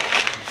money. So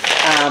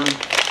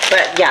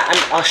but yeah,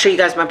 I'll show you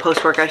guys my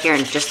post-workout here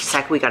in just a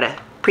sec. We gotta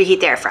preheat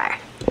the air fryer.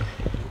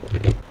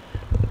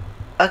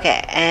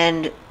 Okay,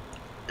 and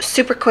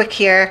super quick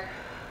here,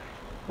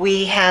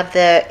 we have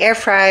the air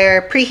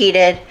fryer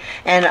preheated,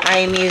 and I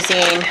am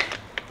using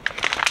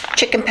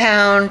chicken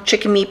pound,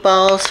 chicken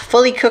meatballs,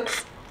 fully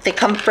cooked. They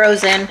come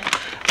frozen.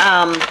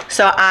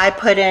 So I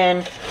put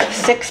in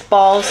 6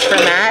 balls for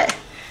Matt,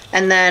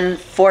 and then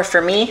 4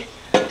 for me.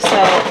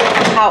 So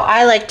how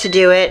I like to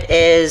do it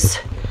is,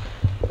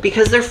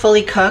 because they're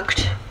fully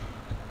cooked,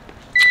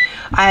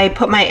 I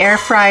put my air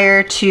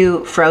fryer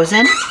to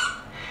frozen,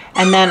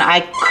 and then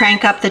I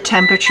crank up the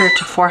temperature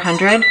to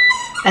 400,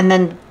 and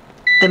then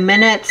the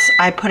minutes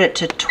I put it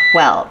to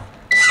 12.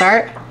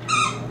 Start,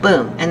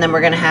 boom, and then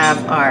we're gonna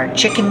have our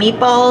chicken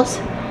meatballs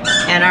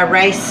and our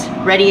rice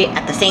ready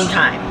at the same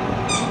time.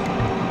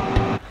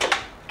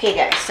 Okay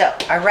guys, so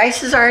our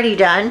rice is already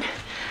done.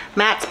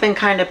 Matt's been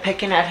kind of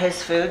picking at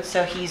his food,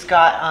 so he's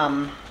got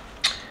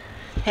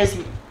his,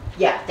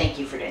 yeah, thank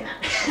you for doing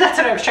that. That's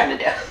what I was trying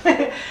to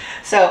do.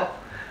 So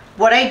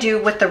what I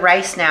do with the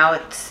rice now,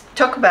 it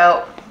took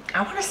about,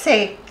 I want to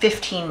say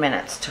 15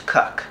 minutes to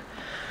cook.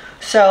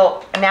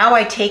 So now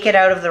I take it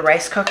out of the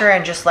rice cooker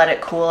and just let it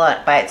cool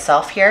by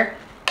itself here.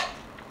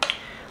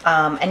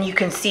 And you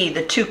can see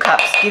the 2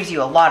 cups gives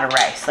you a lot of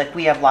rice. Like,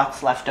 we have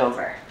lots left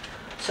over.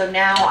 So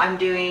now I'm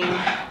doing,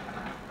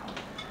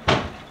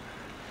 I'm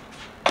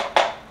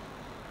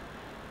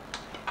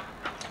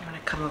gonna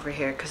come over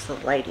here because the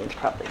lighting's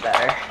probably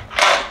better.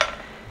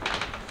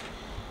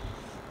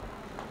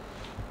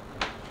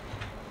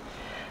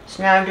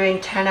 So now I'm doing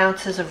 10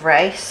 ounces of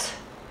rice.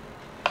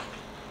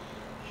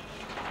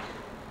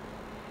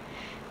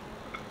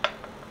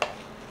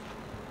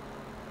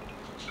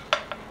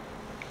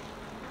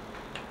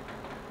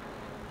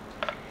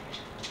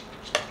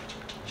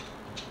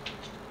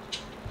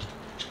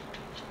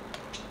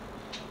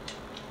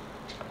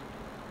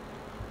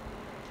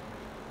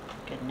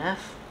 Good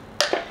enough.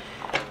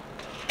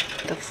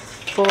 The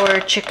 4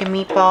 chicken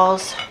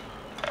meatballs,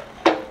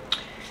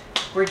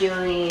 we're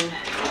doing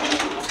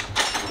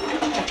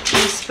a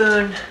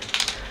teaspoon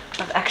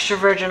of extra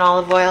virgin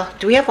olive oil.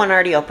 Do we have one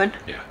already open?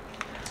 Yeah.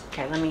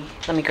 Okay, let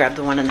me grab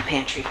the one in the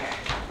pantry here.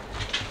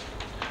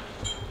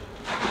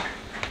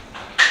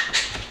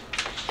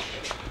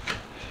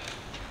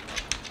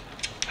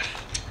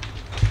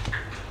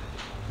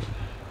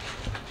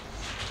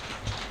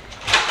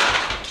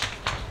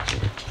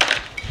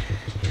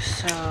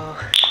 So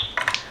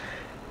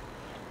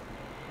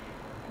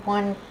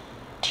 1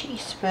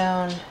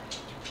 teaspoon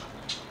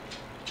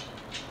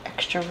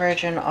extra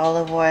virgin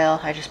olive oil.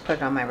 I just put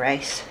it on my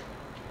rice.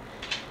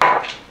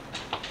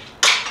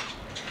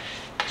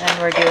 Then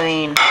we're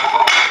doing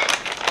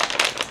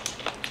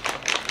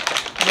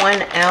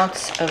 1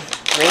 ounce of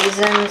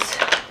raisins.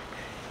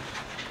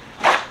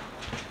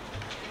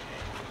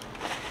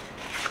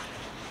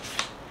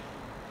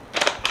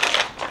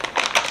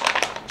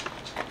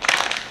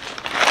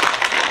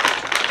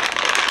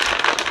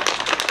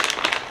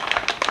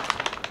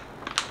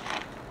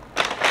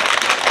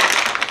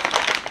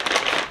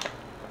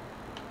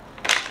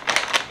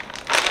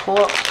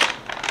 Cool.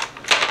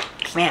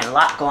 Man, a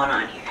lot going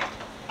on here.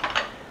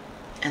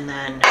 And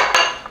then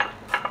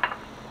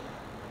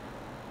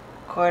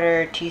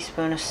 1/4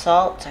 teaspoon of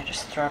salt. I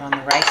just throw it on the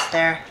rice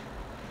there.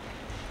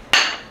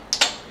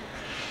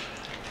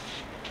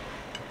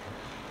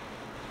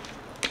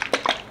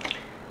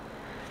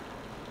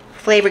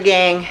 Flavor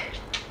gang,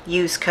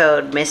 use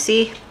code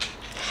Missy.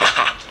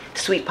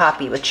 Sweet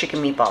Poppy with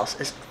chicken meatballs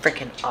is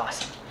freaking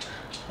awesome.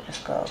 So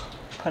just go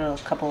put a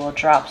couple little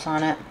drops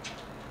on it,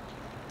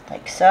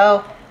 like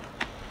so.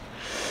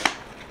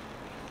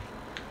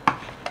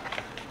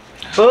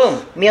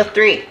 Boom, meal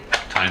 3.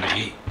 Time to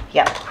eat.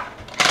 Yep.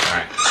 All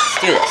right.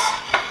 Let's do this.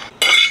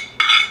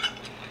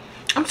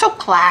 I'm so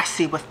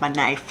classy with my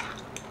knife.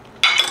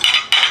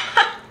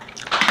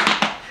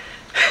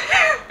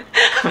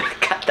 I'm gonna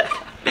cut that.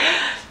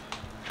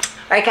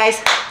 All right,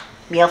 guys.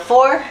 Meal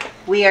 4.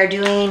 We are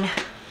doing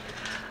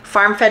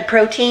farm-fed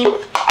protein.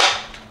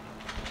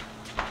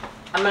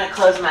 I'm gonna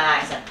close my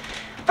eyes.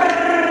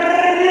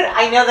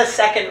 I know the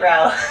second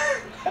row.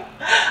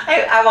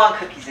 I want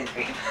cookies and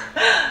cream.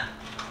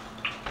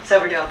 So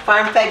we're doing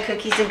farm-fed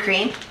cookies and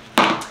cream.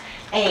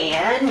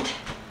 And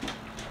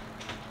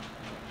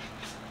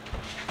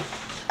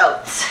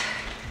oats.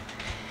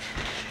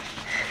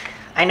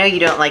 I know you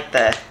don't like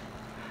the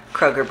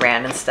Kroger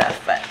brand and stuff,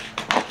 but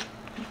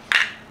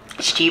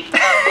it's cheap.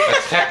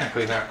 That's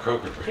technically not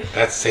Kroger brand.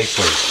 That's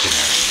Safeway's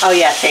generic. Oh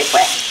yeah,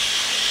 Safeway.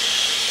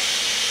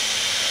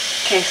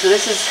 Okay, so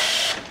this is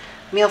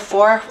meal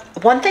 4.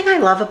 One thing I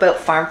love about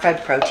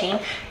farm-fed protein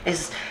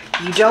is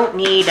you don't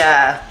need,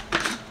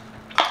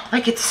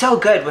 like, it's so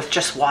good with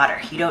just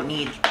water. You don't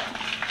need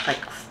like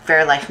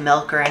Fairlife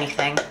milk or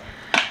anything.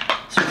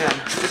 So we're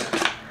doing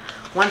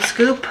 1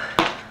 scoop,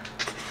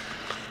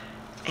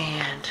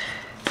 and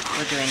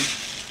we're doing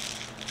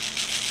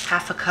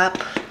 1/2 cup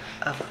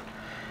of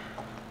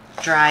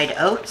dried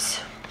oats.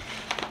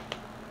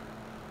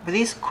 Were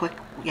these quick?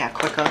 Yeah,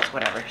 quick oats,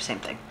 whatever, same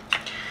thing.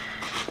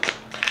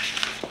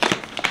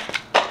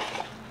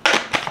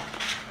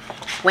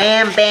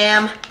 Wham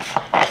bam.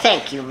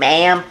 Thank you,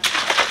 ma'am.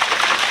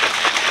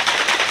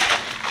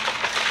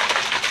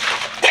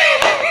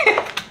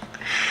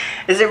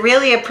 Is it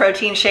really a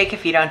protein shake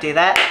if you don't do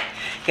that?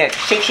 You gotta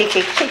shake, shake,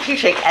 shake, shake, shake,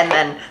 shake, and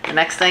then the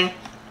next thing,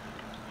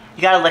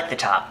 you gotta lick the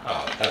top.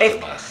 Oh, that's a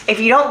must. If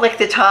you don't lick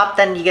the top,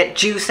 then you get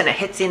juice and it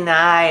hits you in the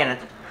eye, and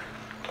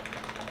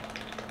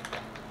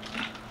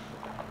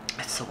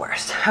it's the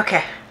worst.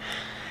 Okay,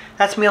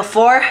 that's meal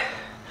 4.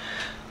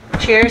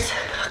 Cheers.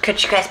 I'll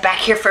catch you guys back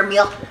here for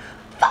meal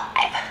 5.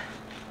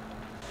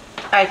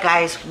 All right,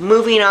 guys,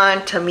 moving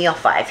on to meal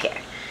 5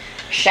 here.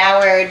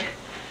 Showered.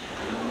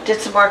 Did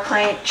some more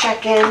client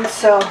check-ins,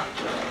 so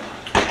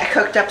I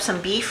cooked up some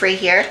beef right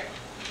here.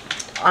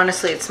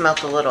 Honestly, it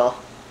smelled a little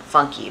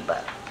funky,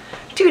 but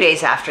 2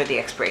 days after the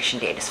expiration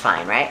date is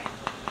fine, right?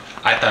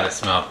 I thought it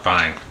smelled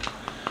fine.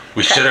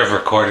 We should have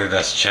recorded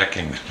us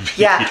checking.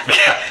 Yeah.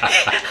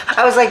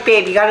 I was like,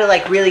 babe, you gotta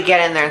like really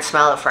get in there and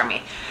smell it for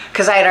me.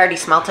 Because I had already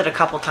smelt it a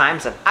couple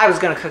times and I was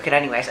gonna cook it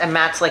anyways. And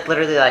Matt's like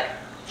literally like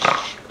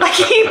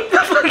he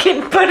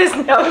fucking put his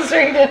nose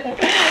right in it.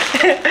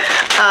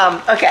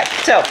 Okay,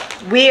 so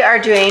we are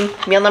doing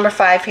meal number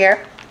 5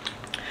 here.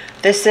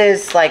 This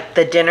is like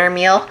the dinner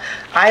meal.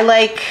 I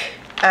like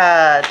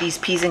these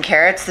peas and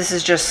carrots. This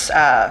is just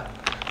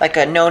like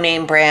a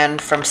no-name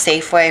brand from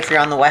Safeway if you're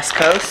on the West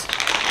Coast.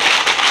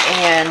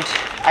 And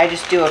I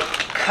just do a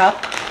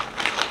cup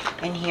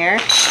in here.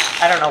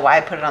 I don't know why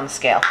I put it on the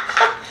scale.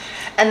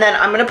 And then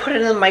I'm gonna put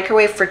it in the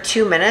microwave for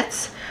 2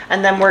 minutes,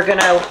 and then we're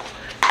gonna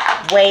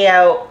weigh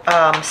out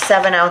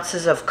 7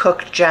 ounces of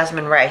cooked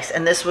jasmine rice.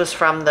 And this was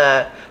from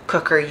the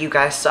cooker you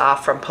guys saw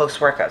from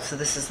post-workout, so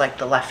this is like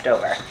the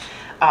leftover.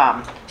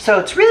 So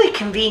it's really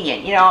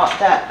convenient, you know,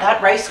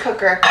 that rice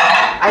cooker.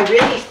 I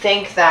really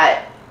think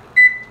that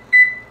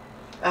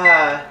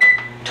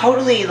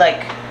totally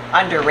like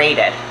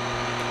underrated.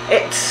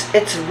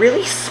 It's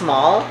really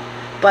small,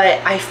 but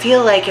I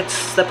feel like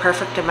it's the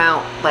perfect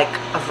amount like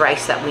of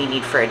rice that we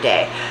need for a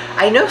day.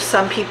 I know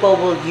some people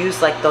will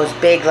use like those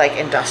big like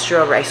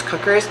industrial rice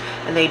cookers,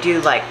 and they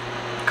do like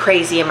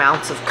crazy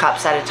amounts of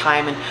cups at a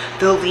time, and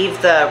they'll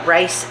leave the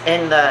rice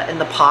in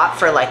the pot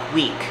for like a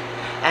week,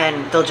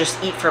 and they'll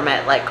just eat from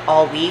it like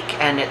all week,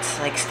 and it's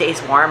like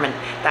stays warm, and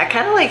that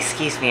kind of like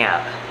skews me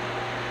out.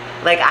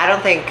 Like I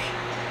don't think,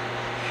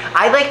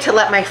 I like to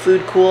let my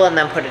food cool and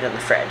then put it in the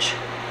fridge.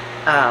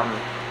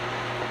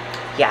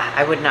 Yeah,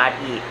 I would not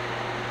eat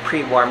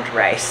pre-warmed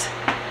rice.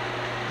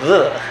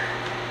 Ugh.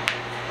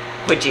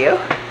 Would you?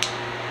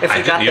 If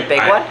you got the big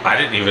one? I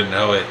didn't even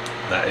know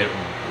that it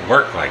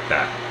worked like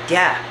that.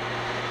 Yeah.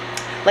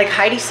 Like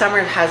Heidi Summer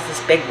has this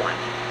big one,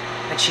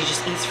 and she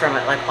just eats from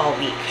it like all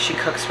week. She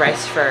cooks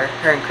rice for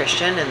her and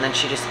Christian, and then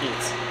she just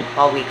eats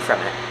all week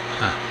from it.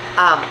 Huh.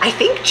 I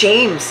think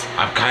James.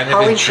 I'm kind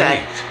of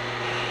intrigued.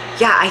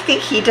 Yeah, I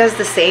think he does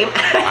the same.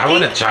 I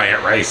want a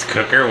giant rice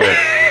cooker with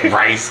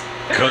rice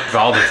cooked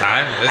all the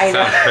time. This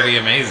sounds pretty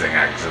amazing,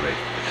 actually.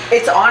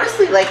 It's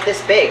honestly like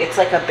this big. It's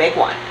like a big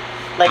one.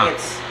 Like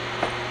it's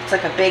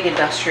like a big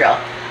industrial.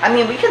 I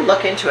mean, we could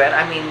look into it.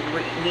 I mean,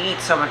 we eat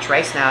so much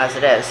rice now as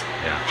it is.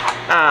 Yeah.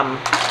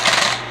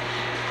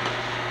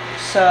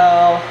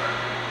 So,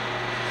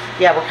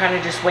 yeah, we're kind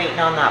of just waiting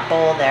on that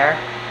bowl there.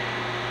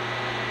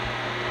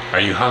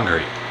 Are you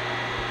hungry?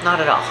 Not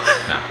at all.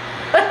 No.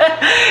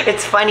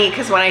 It's funny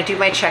because when I do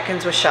my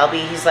check-ins with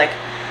Shelby, he's like,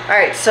 all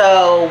right,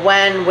 so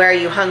where are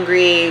you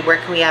hungry? Where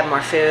can we have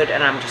more food?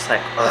 And I'm just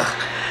like, ugh.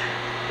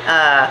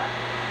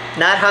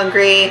 Not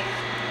hungry,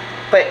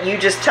 but you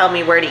just tell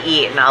me where to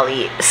eat and I'll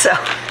eat. So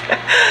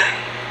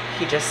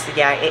he just,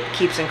 yeah, it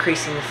keeps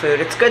increasing the food.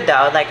 It's good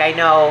though. Like, I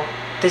know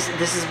this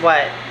is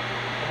what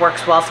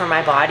works well for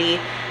my body.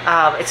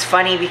 It's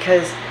funny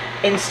because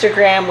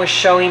Instagram was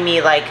showing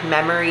me like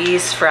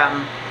memories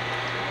from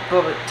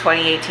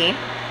 2018.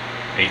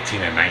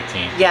 18 and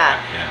 19.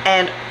 Yeah.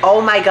 And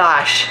oh my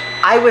gosh,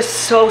 I was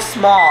so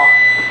small.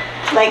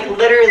 Like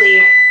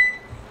literally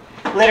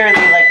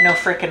like no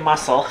freaking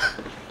muscle.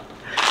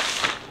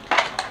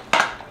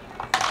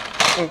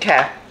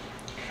 Okay.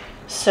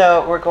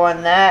 So we're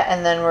going that,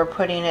 and then we're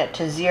putting it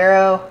to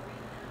 0.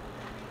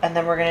 And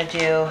then we're gonna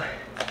do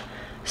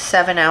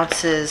 7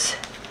 ounces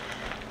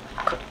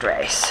cooked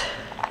rice.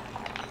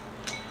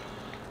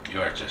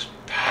 You are just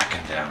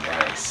packing down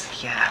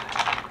rice. Yeah.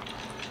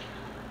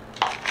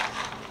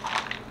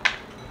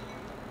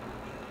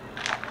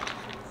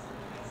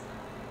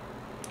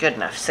 Good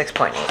enough,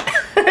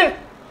 6.8.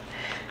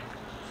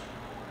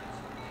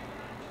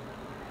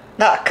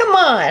 No, come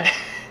on.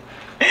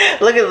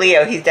 Look at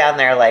Leo, he's down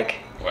there like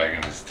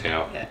wagging his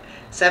tail.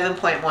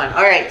 7.1.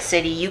 All right,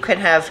 City, you can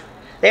have,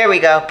 there we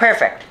go,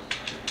 perfect.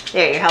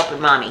 There, you're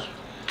helping mommy.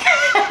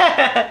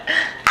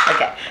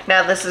 Okay,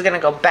 now this is gonna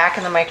go back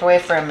in the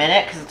microwave for a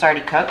minute because it's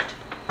already cooked.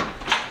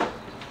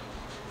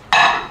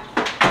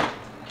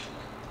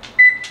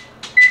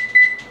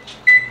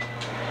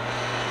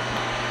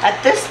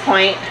 At this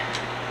point,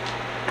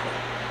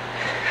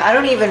 I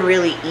don't even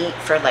really eat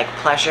for like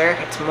pleasure.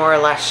 It's more or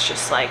less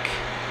just like,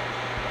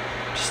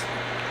 just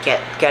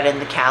get in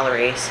the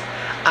calories.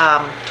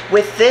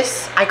 With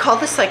this, I call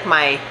this like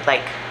my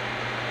like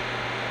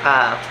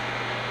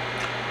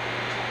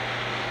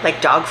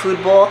dog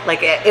food bowl.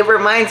 Like it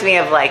reminds me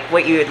of like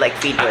what you would like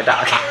feed to a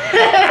dog.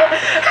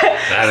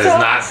 That is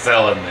not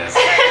selling this.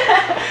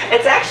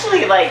 It's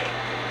actually like,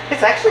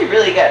 it's actually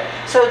really good.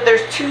 So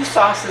there's 2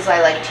 sauces I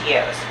like to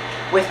use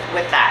with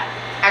that.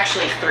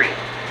 Actually 3.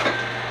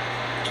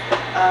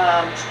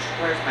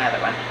 Where's my other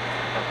one?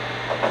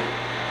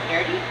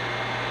 Nerdy?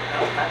 No,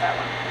 not that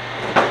one.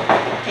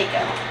 Take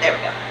it. There we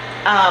go.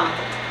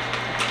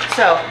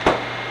 So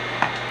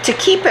to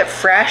keep it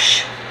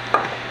fresh,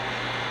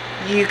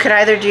 you could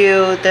either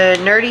do the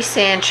Nerdy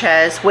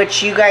Sanchez,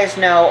 which you guys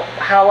know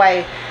how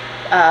I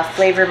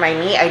flavor my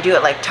meat. I do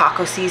it like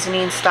taco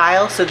seasoning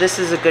style, so this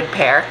is a good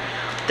pair.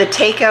 The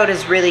takeout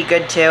is really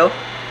good too,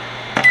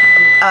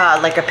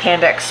 like a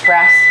Panda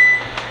Express.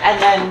 And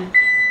then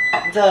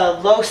the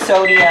low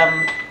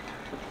sodium,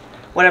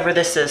 whatever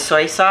this is,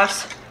 soy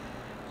sauce,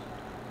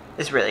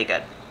 is really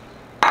good.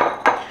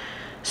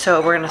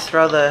 So we're gonna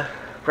throw the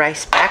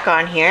rice back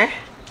on here,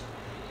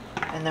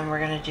 and then we're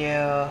gonna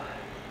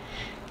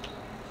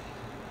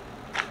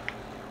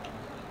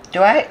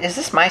is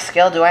this my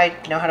skill? Do I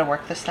know how to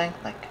work this thing?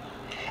 Like,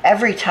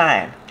 every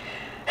time,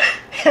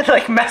 it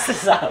like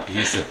messes up. You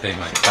use the thing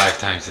like 5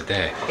 times a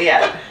day.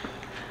 Yeah.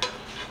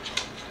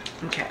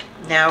 Okay,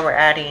 now we're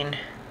adding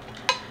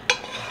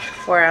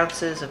 4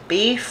 ounces of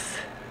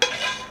beef.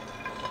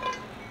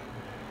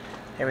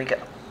 There we go.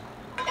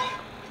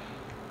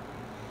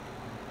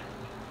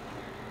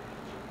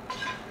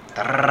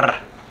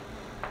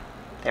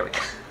 There we go.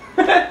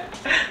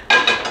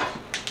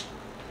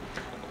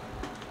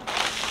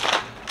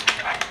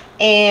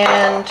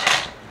 And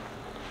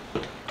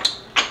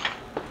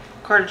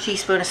 1/4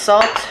 teaspoon of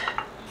salt.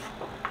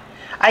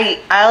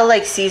 I'll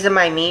like season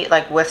my meat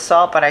like with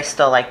salt, but I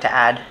still like to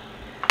add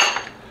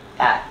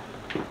that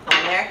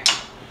on there.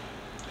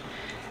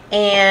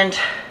 And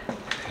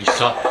you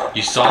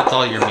salt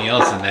all your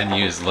meals and then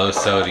use low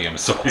sodium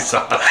soy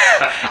sauce.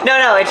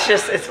 no,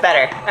 it's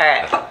better. All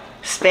right,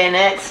 spin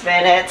it,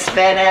 spin it,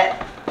 spin it.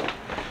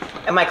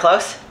 Am I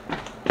close?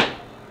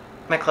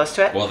 Am I close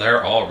to it? Well,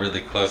 they're all really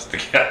close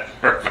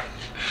together.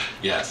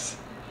 Yes.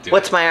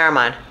 What's my arm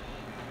on?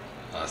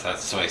 So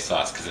that's soy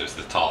sauce because it was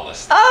the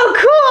tallest. Oh,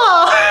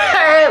 cool! All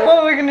right,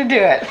 well, we're gonna do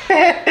it.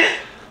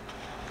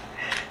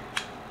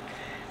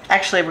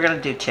 Actually, we're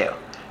gonna do 2.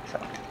 So,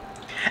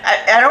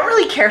 I don't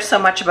really care so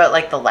much about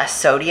like the less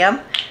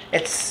sodium.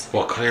 It's,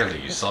 well, clearly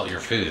you salt your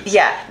foods.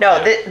 yeah.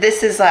 No,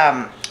 this is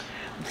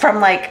from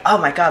like, oh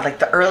my god, like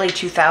the early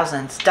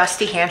 2000s.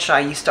 Dusty Hanshaw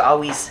used to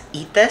always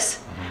eat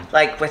this,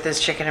 like with his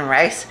chicken and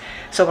rice.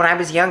 So when I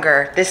was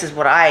younger, this is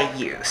what I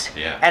used.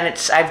 Yeah. And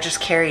I've just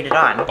carried it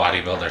on.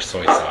 Bodybuilder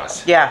soy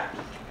sauce. Yeah.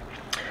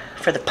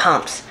 For the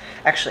pumps.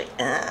 Actually,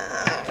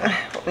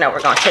 no,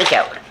 we're going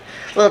takeout.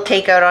 A little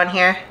takeout on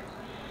here.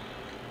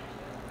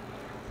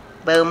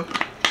 Boom.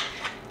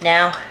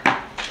 Now,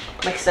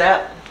 mix it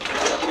up.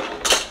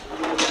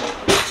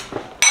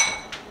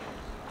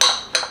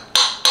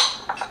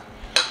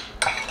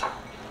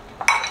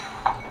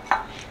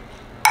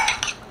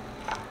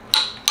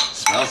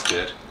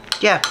 smells good.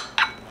 Yeah.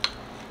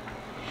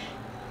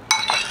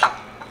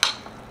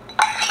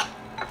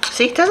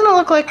 See, doesn't it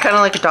look like kind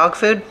of like a dog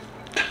food?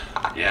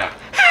 Yeah.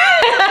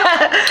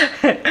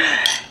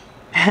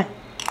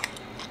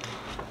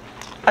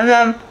 And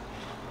then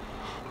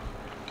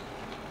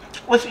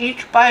with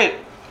each bite,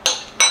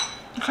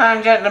 you kind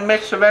of get a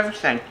mix of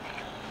everything.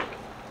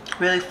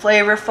 Really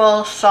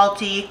flavorful,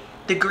 salty.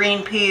 The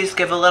green peas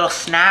give a little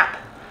snap.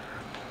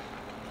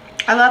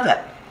 I love it.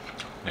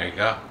 There you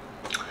go.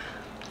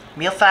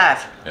 Meal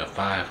 5. Meal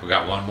 5. We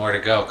got one more to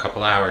go. A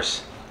couple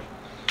hours.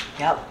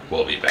 Yep.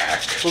 We'll be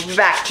back. We'll be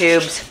back,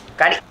 tubes.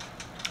 Got it.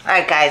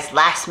 Alright guys,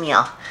 last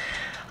meal.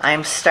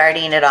 I'm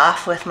starting it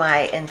off with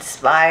my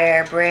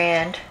Enspire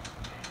brand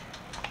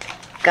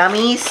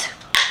gummies.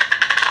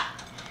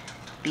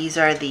 These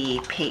are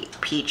the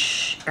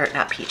peach, or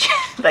not peach,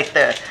 like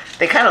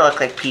they kind of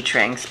look like peach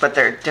rings, but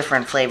they're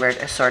different flavored,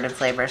 assorted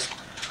flavors.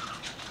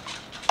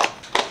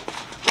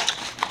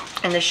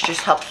 And this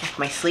just helps with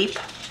my sleep.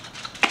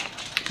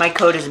 My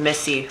code is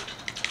Missy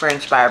for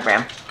Enspire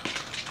brand.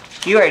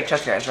 You already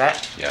took yours,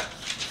 right? Yeah.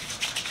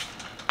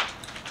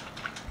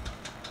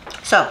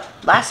 So,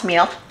 last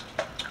meal,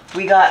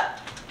 we got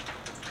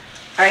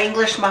our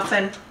English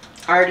muffin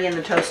already in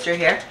the toaster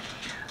here.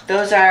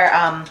 Those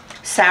are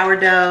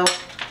sourdough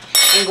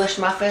English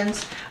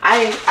muffins.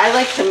 I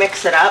like to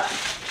mix it up.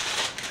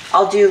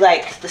 I'll do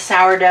like the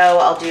sourdough,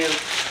 I'll do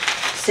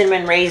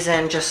cinnamon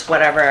raisin, just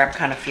whatever I'm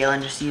kind of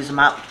feeling, just use them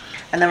up.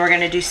 And then we're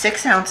gonna do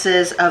 6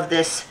 ounces of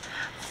this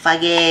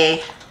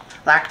Fage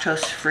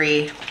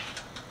lactose-free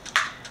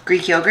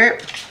Greek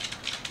yogurt.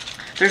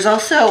 There's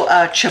also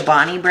a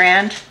Chobani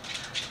brand,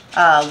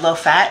 low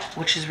fat,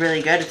 which is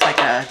really good. It's like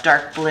a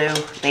dark blue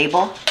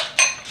label.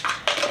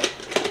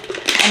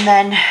 And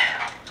then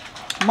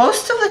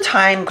most of the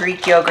time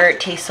Greek yogurt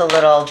tastes a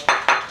little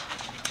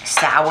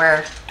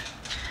sour.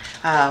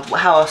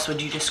 How else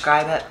would you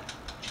describe it?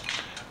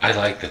 I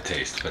like the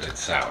taste, but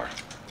it's sour.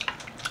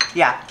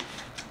 Yeah.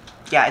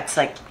 Yeah, it's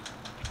like,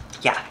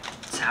 yeah,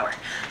 sour.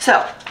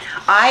 So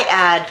I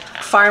add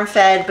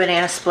farm-fed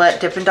banana split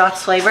Dippin'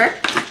 Dots flavor.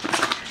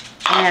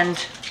 And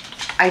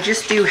I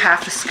just do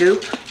half a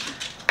scoop.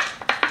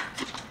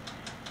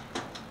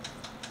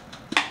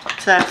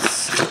 So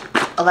that's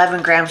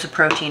 11 grams of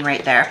protein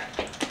right there,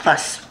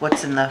 plus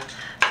what's in the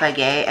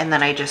Fage, and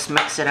then I just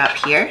mix it up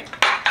here.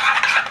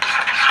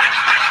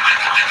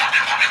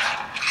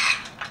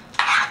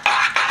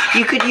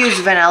 You could use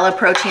vanilla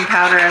protein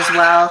powder as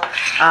well.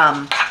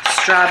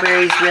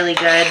 Strawberry's really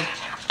good.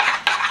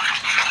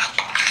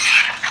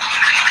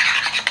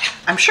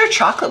 I'm sure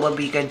chocolate would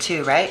be good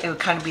too, right? It would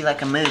kind of be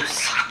like a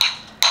mousse.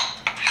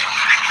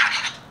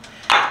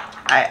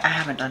 I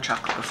haven't done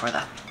chocolate before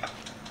though.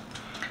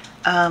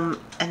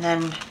 And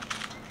then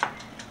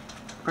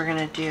we're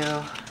gonna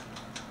do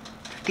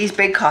these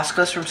big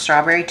Costco's from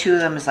Strawberry. 2 of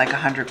them is like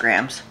 100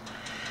 grams.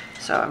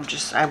 So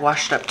I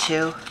washed up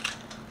 2.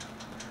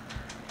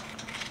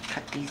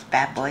 Cut these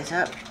bad boys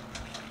up.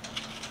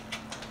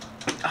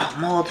 Oh,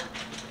 mold.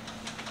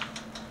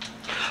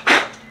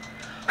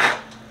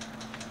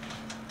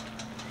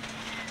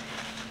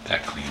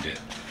 That cleaned it.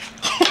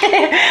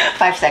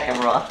 5-second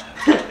rule.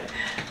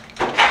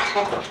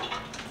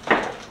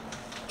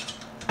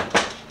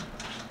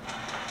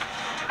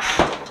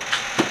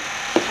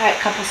 Alright,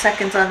 couple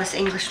seconds on this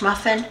English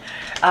muffin.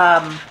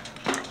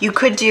 You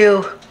could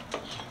do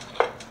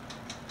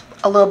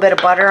a little bit of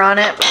butter on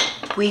it.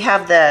 We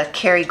have the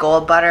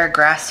Kerrygold butter,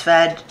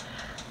 grass-fed.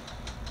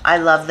 I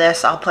love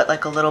this. I'll put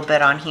like a little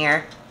bit on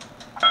here.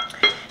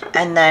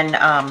 And then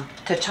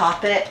to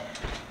top it,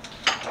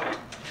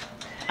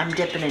 I'm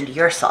dipping into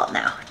your salt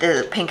now.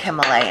 The pink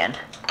Himalayan.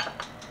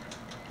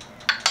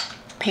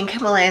 Pink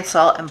Himalayan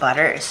salt and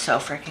butter is so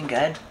freaking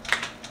good.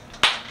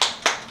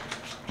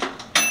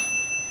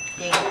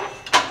 Ding.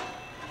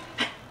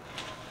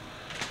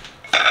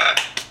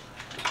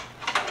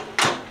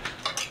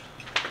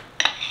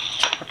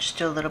 I'll just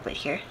do a little bit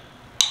here.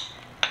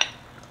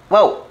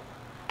 Whoa.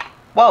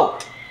 Whoa.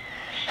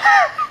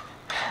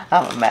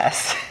 I'm a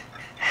mess.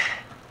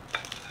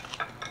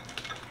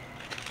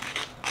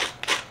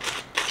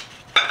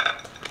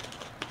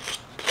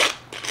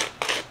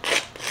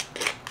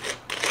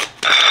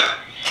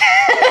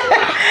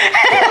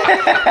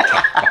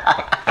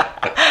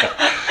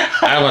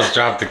 I almost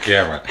dropped the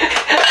camera.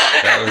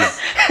 That was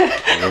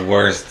the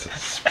worst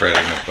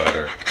spreading of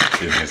butter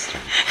in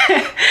history.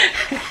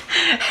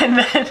 And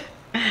then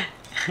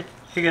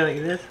you go like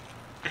this.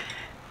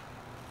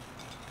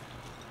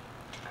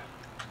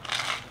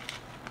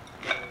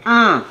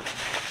 Mmm.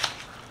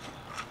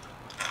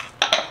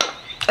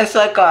 It's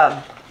like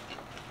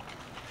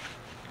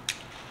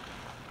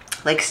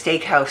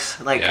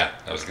steakhouse. Like, yeah,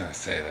 I was gonna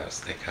say that was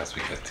steakhouse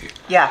we got to.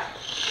 Yeah.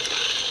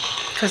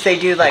 Because they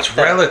do like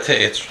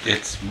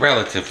it's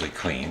relatively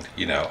clean,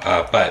 you know.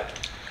 But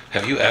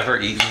have you ever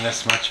eaten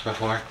this much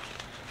before?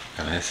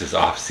 I mean, this is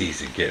off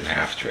season, getting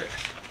after it.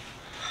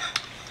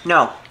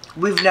 No,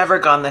 we've never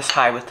gone this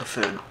high with the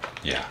food.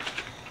 Yeah.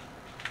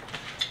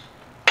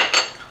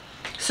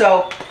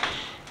 So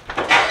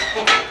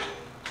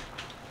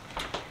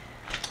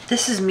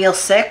this is meal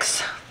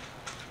 6.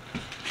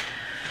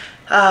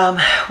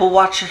 We'll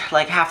watch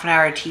like half an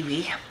hour of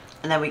TV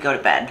and then we go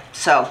to bed.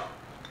 So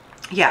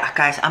yeah,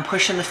 guys, I'm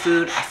pushing the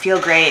food. I feel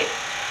great.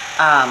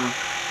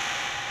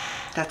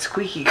 That's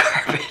squeaky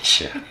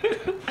garbage. Yeah.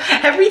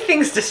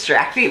 Everything's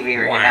distracting me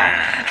right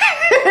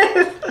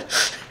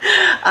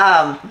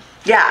now.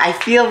 Yeah, I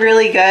feel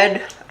really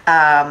good.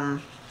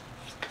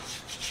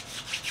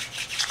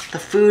 The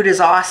food is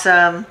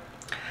awesome.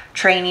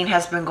 Training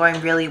has been going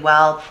really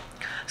well.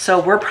 So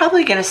we're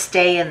probably gonna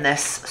stay in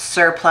this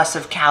surplus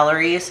of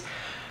calories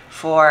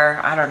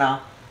for, I don't know,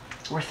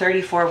 we're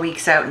 34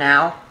 weeks out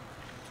now.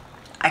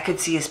 I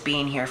could see us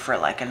being here for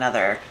like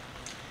another,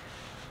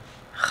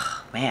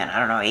 man, I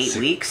don't know, 8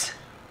 weeks.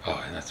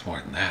 Oh, and that's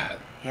more than that.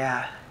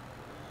 Yeah.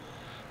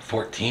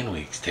 14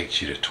 weeks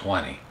takes you to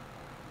 20.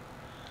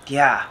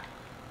 Yeah.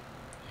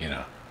 You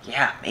know.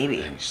 Yeah,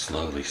 maybe. And you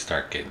slowly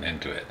start getting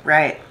into it.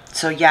 Right.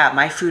 So yeah,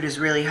 my food is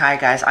really high,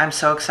 guys. I'm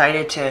so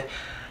excited to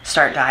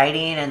start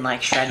dieting and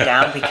like shred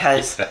down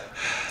because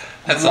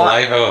that's the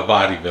life of a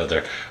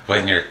bodybuilder.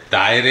 When you're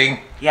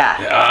dieting, yeah.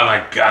 Oh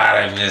my God,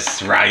 I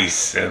miss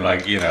rice. And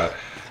like, you know,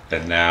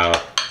 and now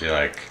you're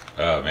like,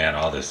 oh man,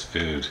 all this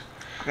food.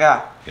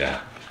 Yeah.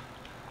 Yeah.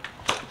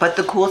 But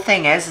the cool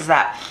thing is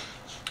that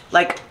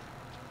like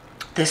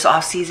this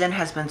off season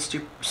has been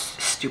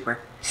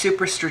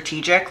super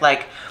strategic.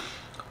 Like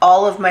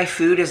all of my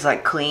food is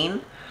like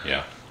clean.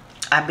 Yeah.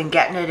 I've been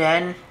getting it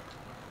in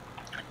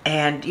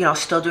and, you know,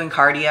 still doing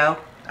cardio.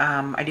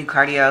 I do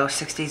cardio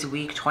 6 days a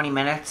week, 20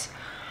 minutes.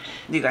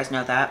 You guys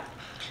know that.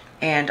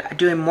 And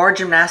doing more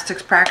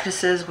gymnastics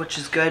practices, which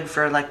is good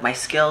for like my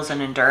skills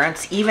and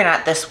endurance. Even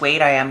at this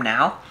weight I am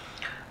now.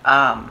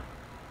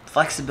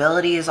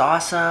 Flexibility is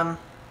awesome.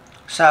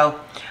 So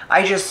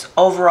I just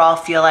overall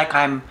feel like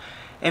I'm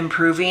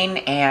improving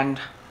and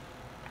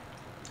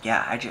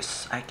yeah,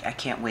 I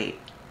can't wait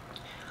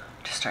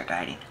to start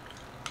dieting.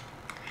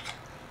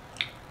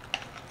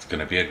 It's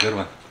gonna be a good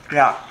one.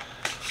 Yeah.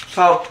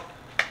 So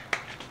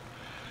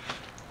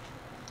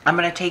I'm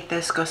gonna take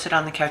this, go sit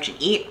on the couch and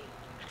eat.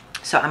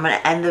 So I'm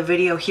gonna end the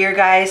video here,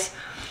 guys.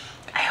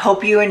 I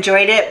hope you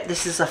enjoyed it.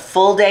 This is a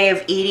full day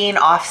of eating,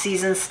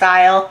 off-season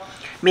style.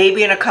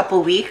 Maybe in a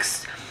couple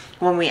weeks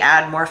when we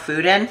add more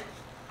food in,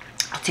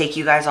 I'll take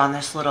you guys on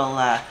this little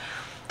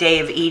day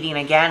of eating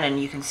again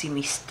and you can see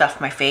me stuff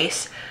my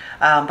face.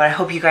 But I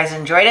hope you guys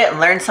enjoyed it and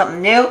learned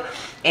something new.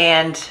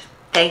 And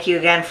thank you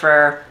again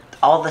for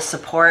all the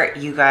support.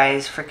 You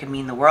guys freaking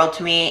mean the world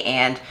to me.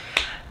 And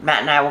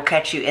Matt and I will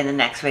catch you in the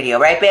next video.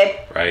 Right, babe?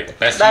 Right.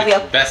 Love you.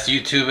 Best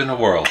YouTube in the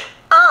world.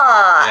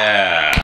 Ah. Yeah.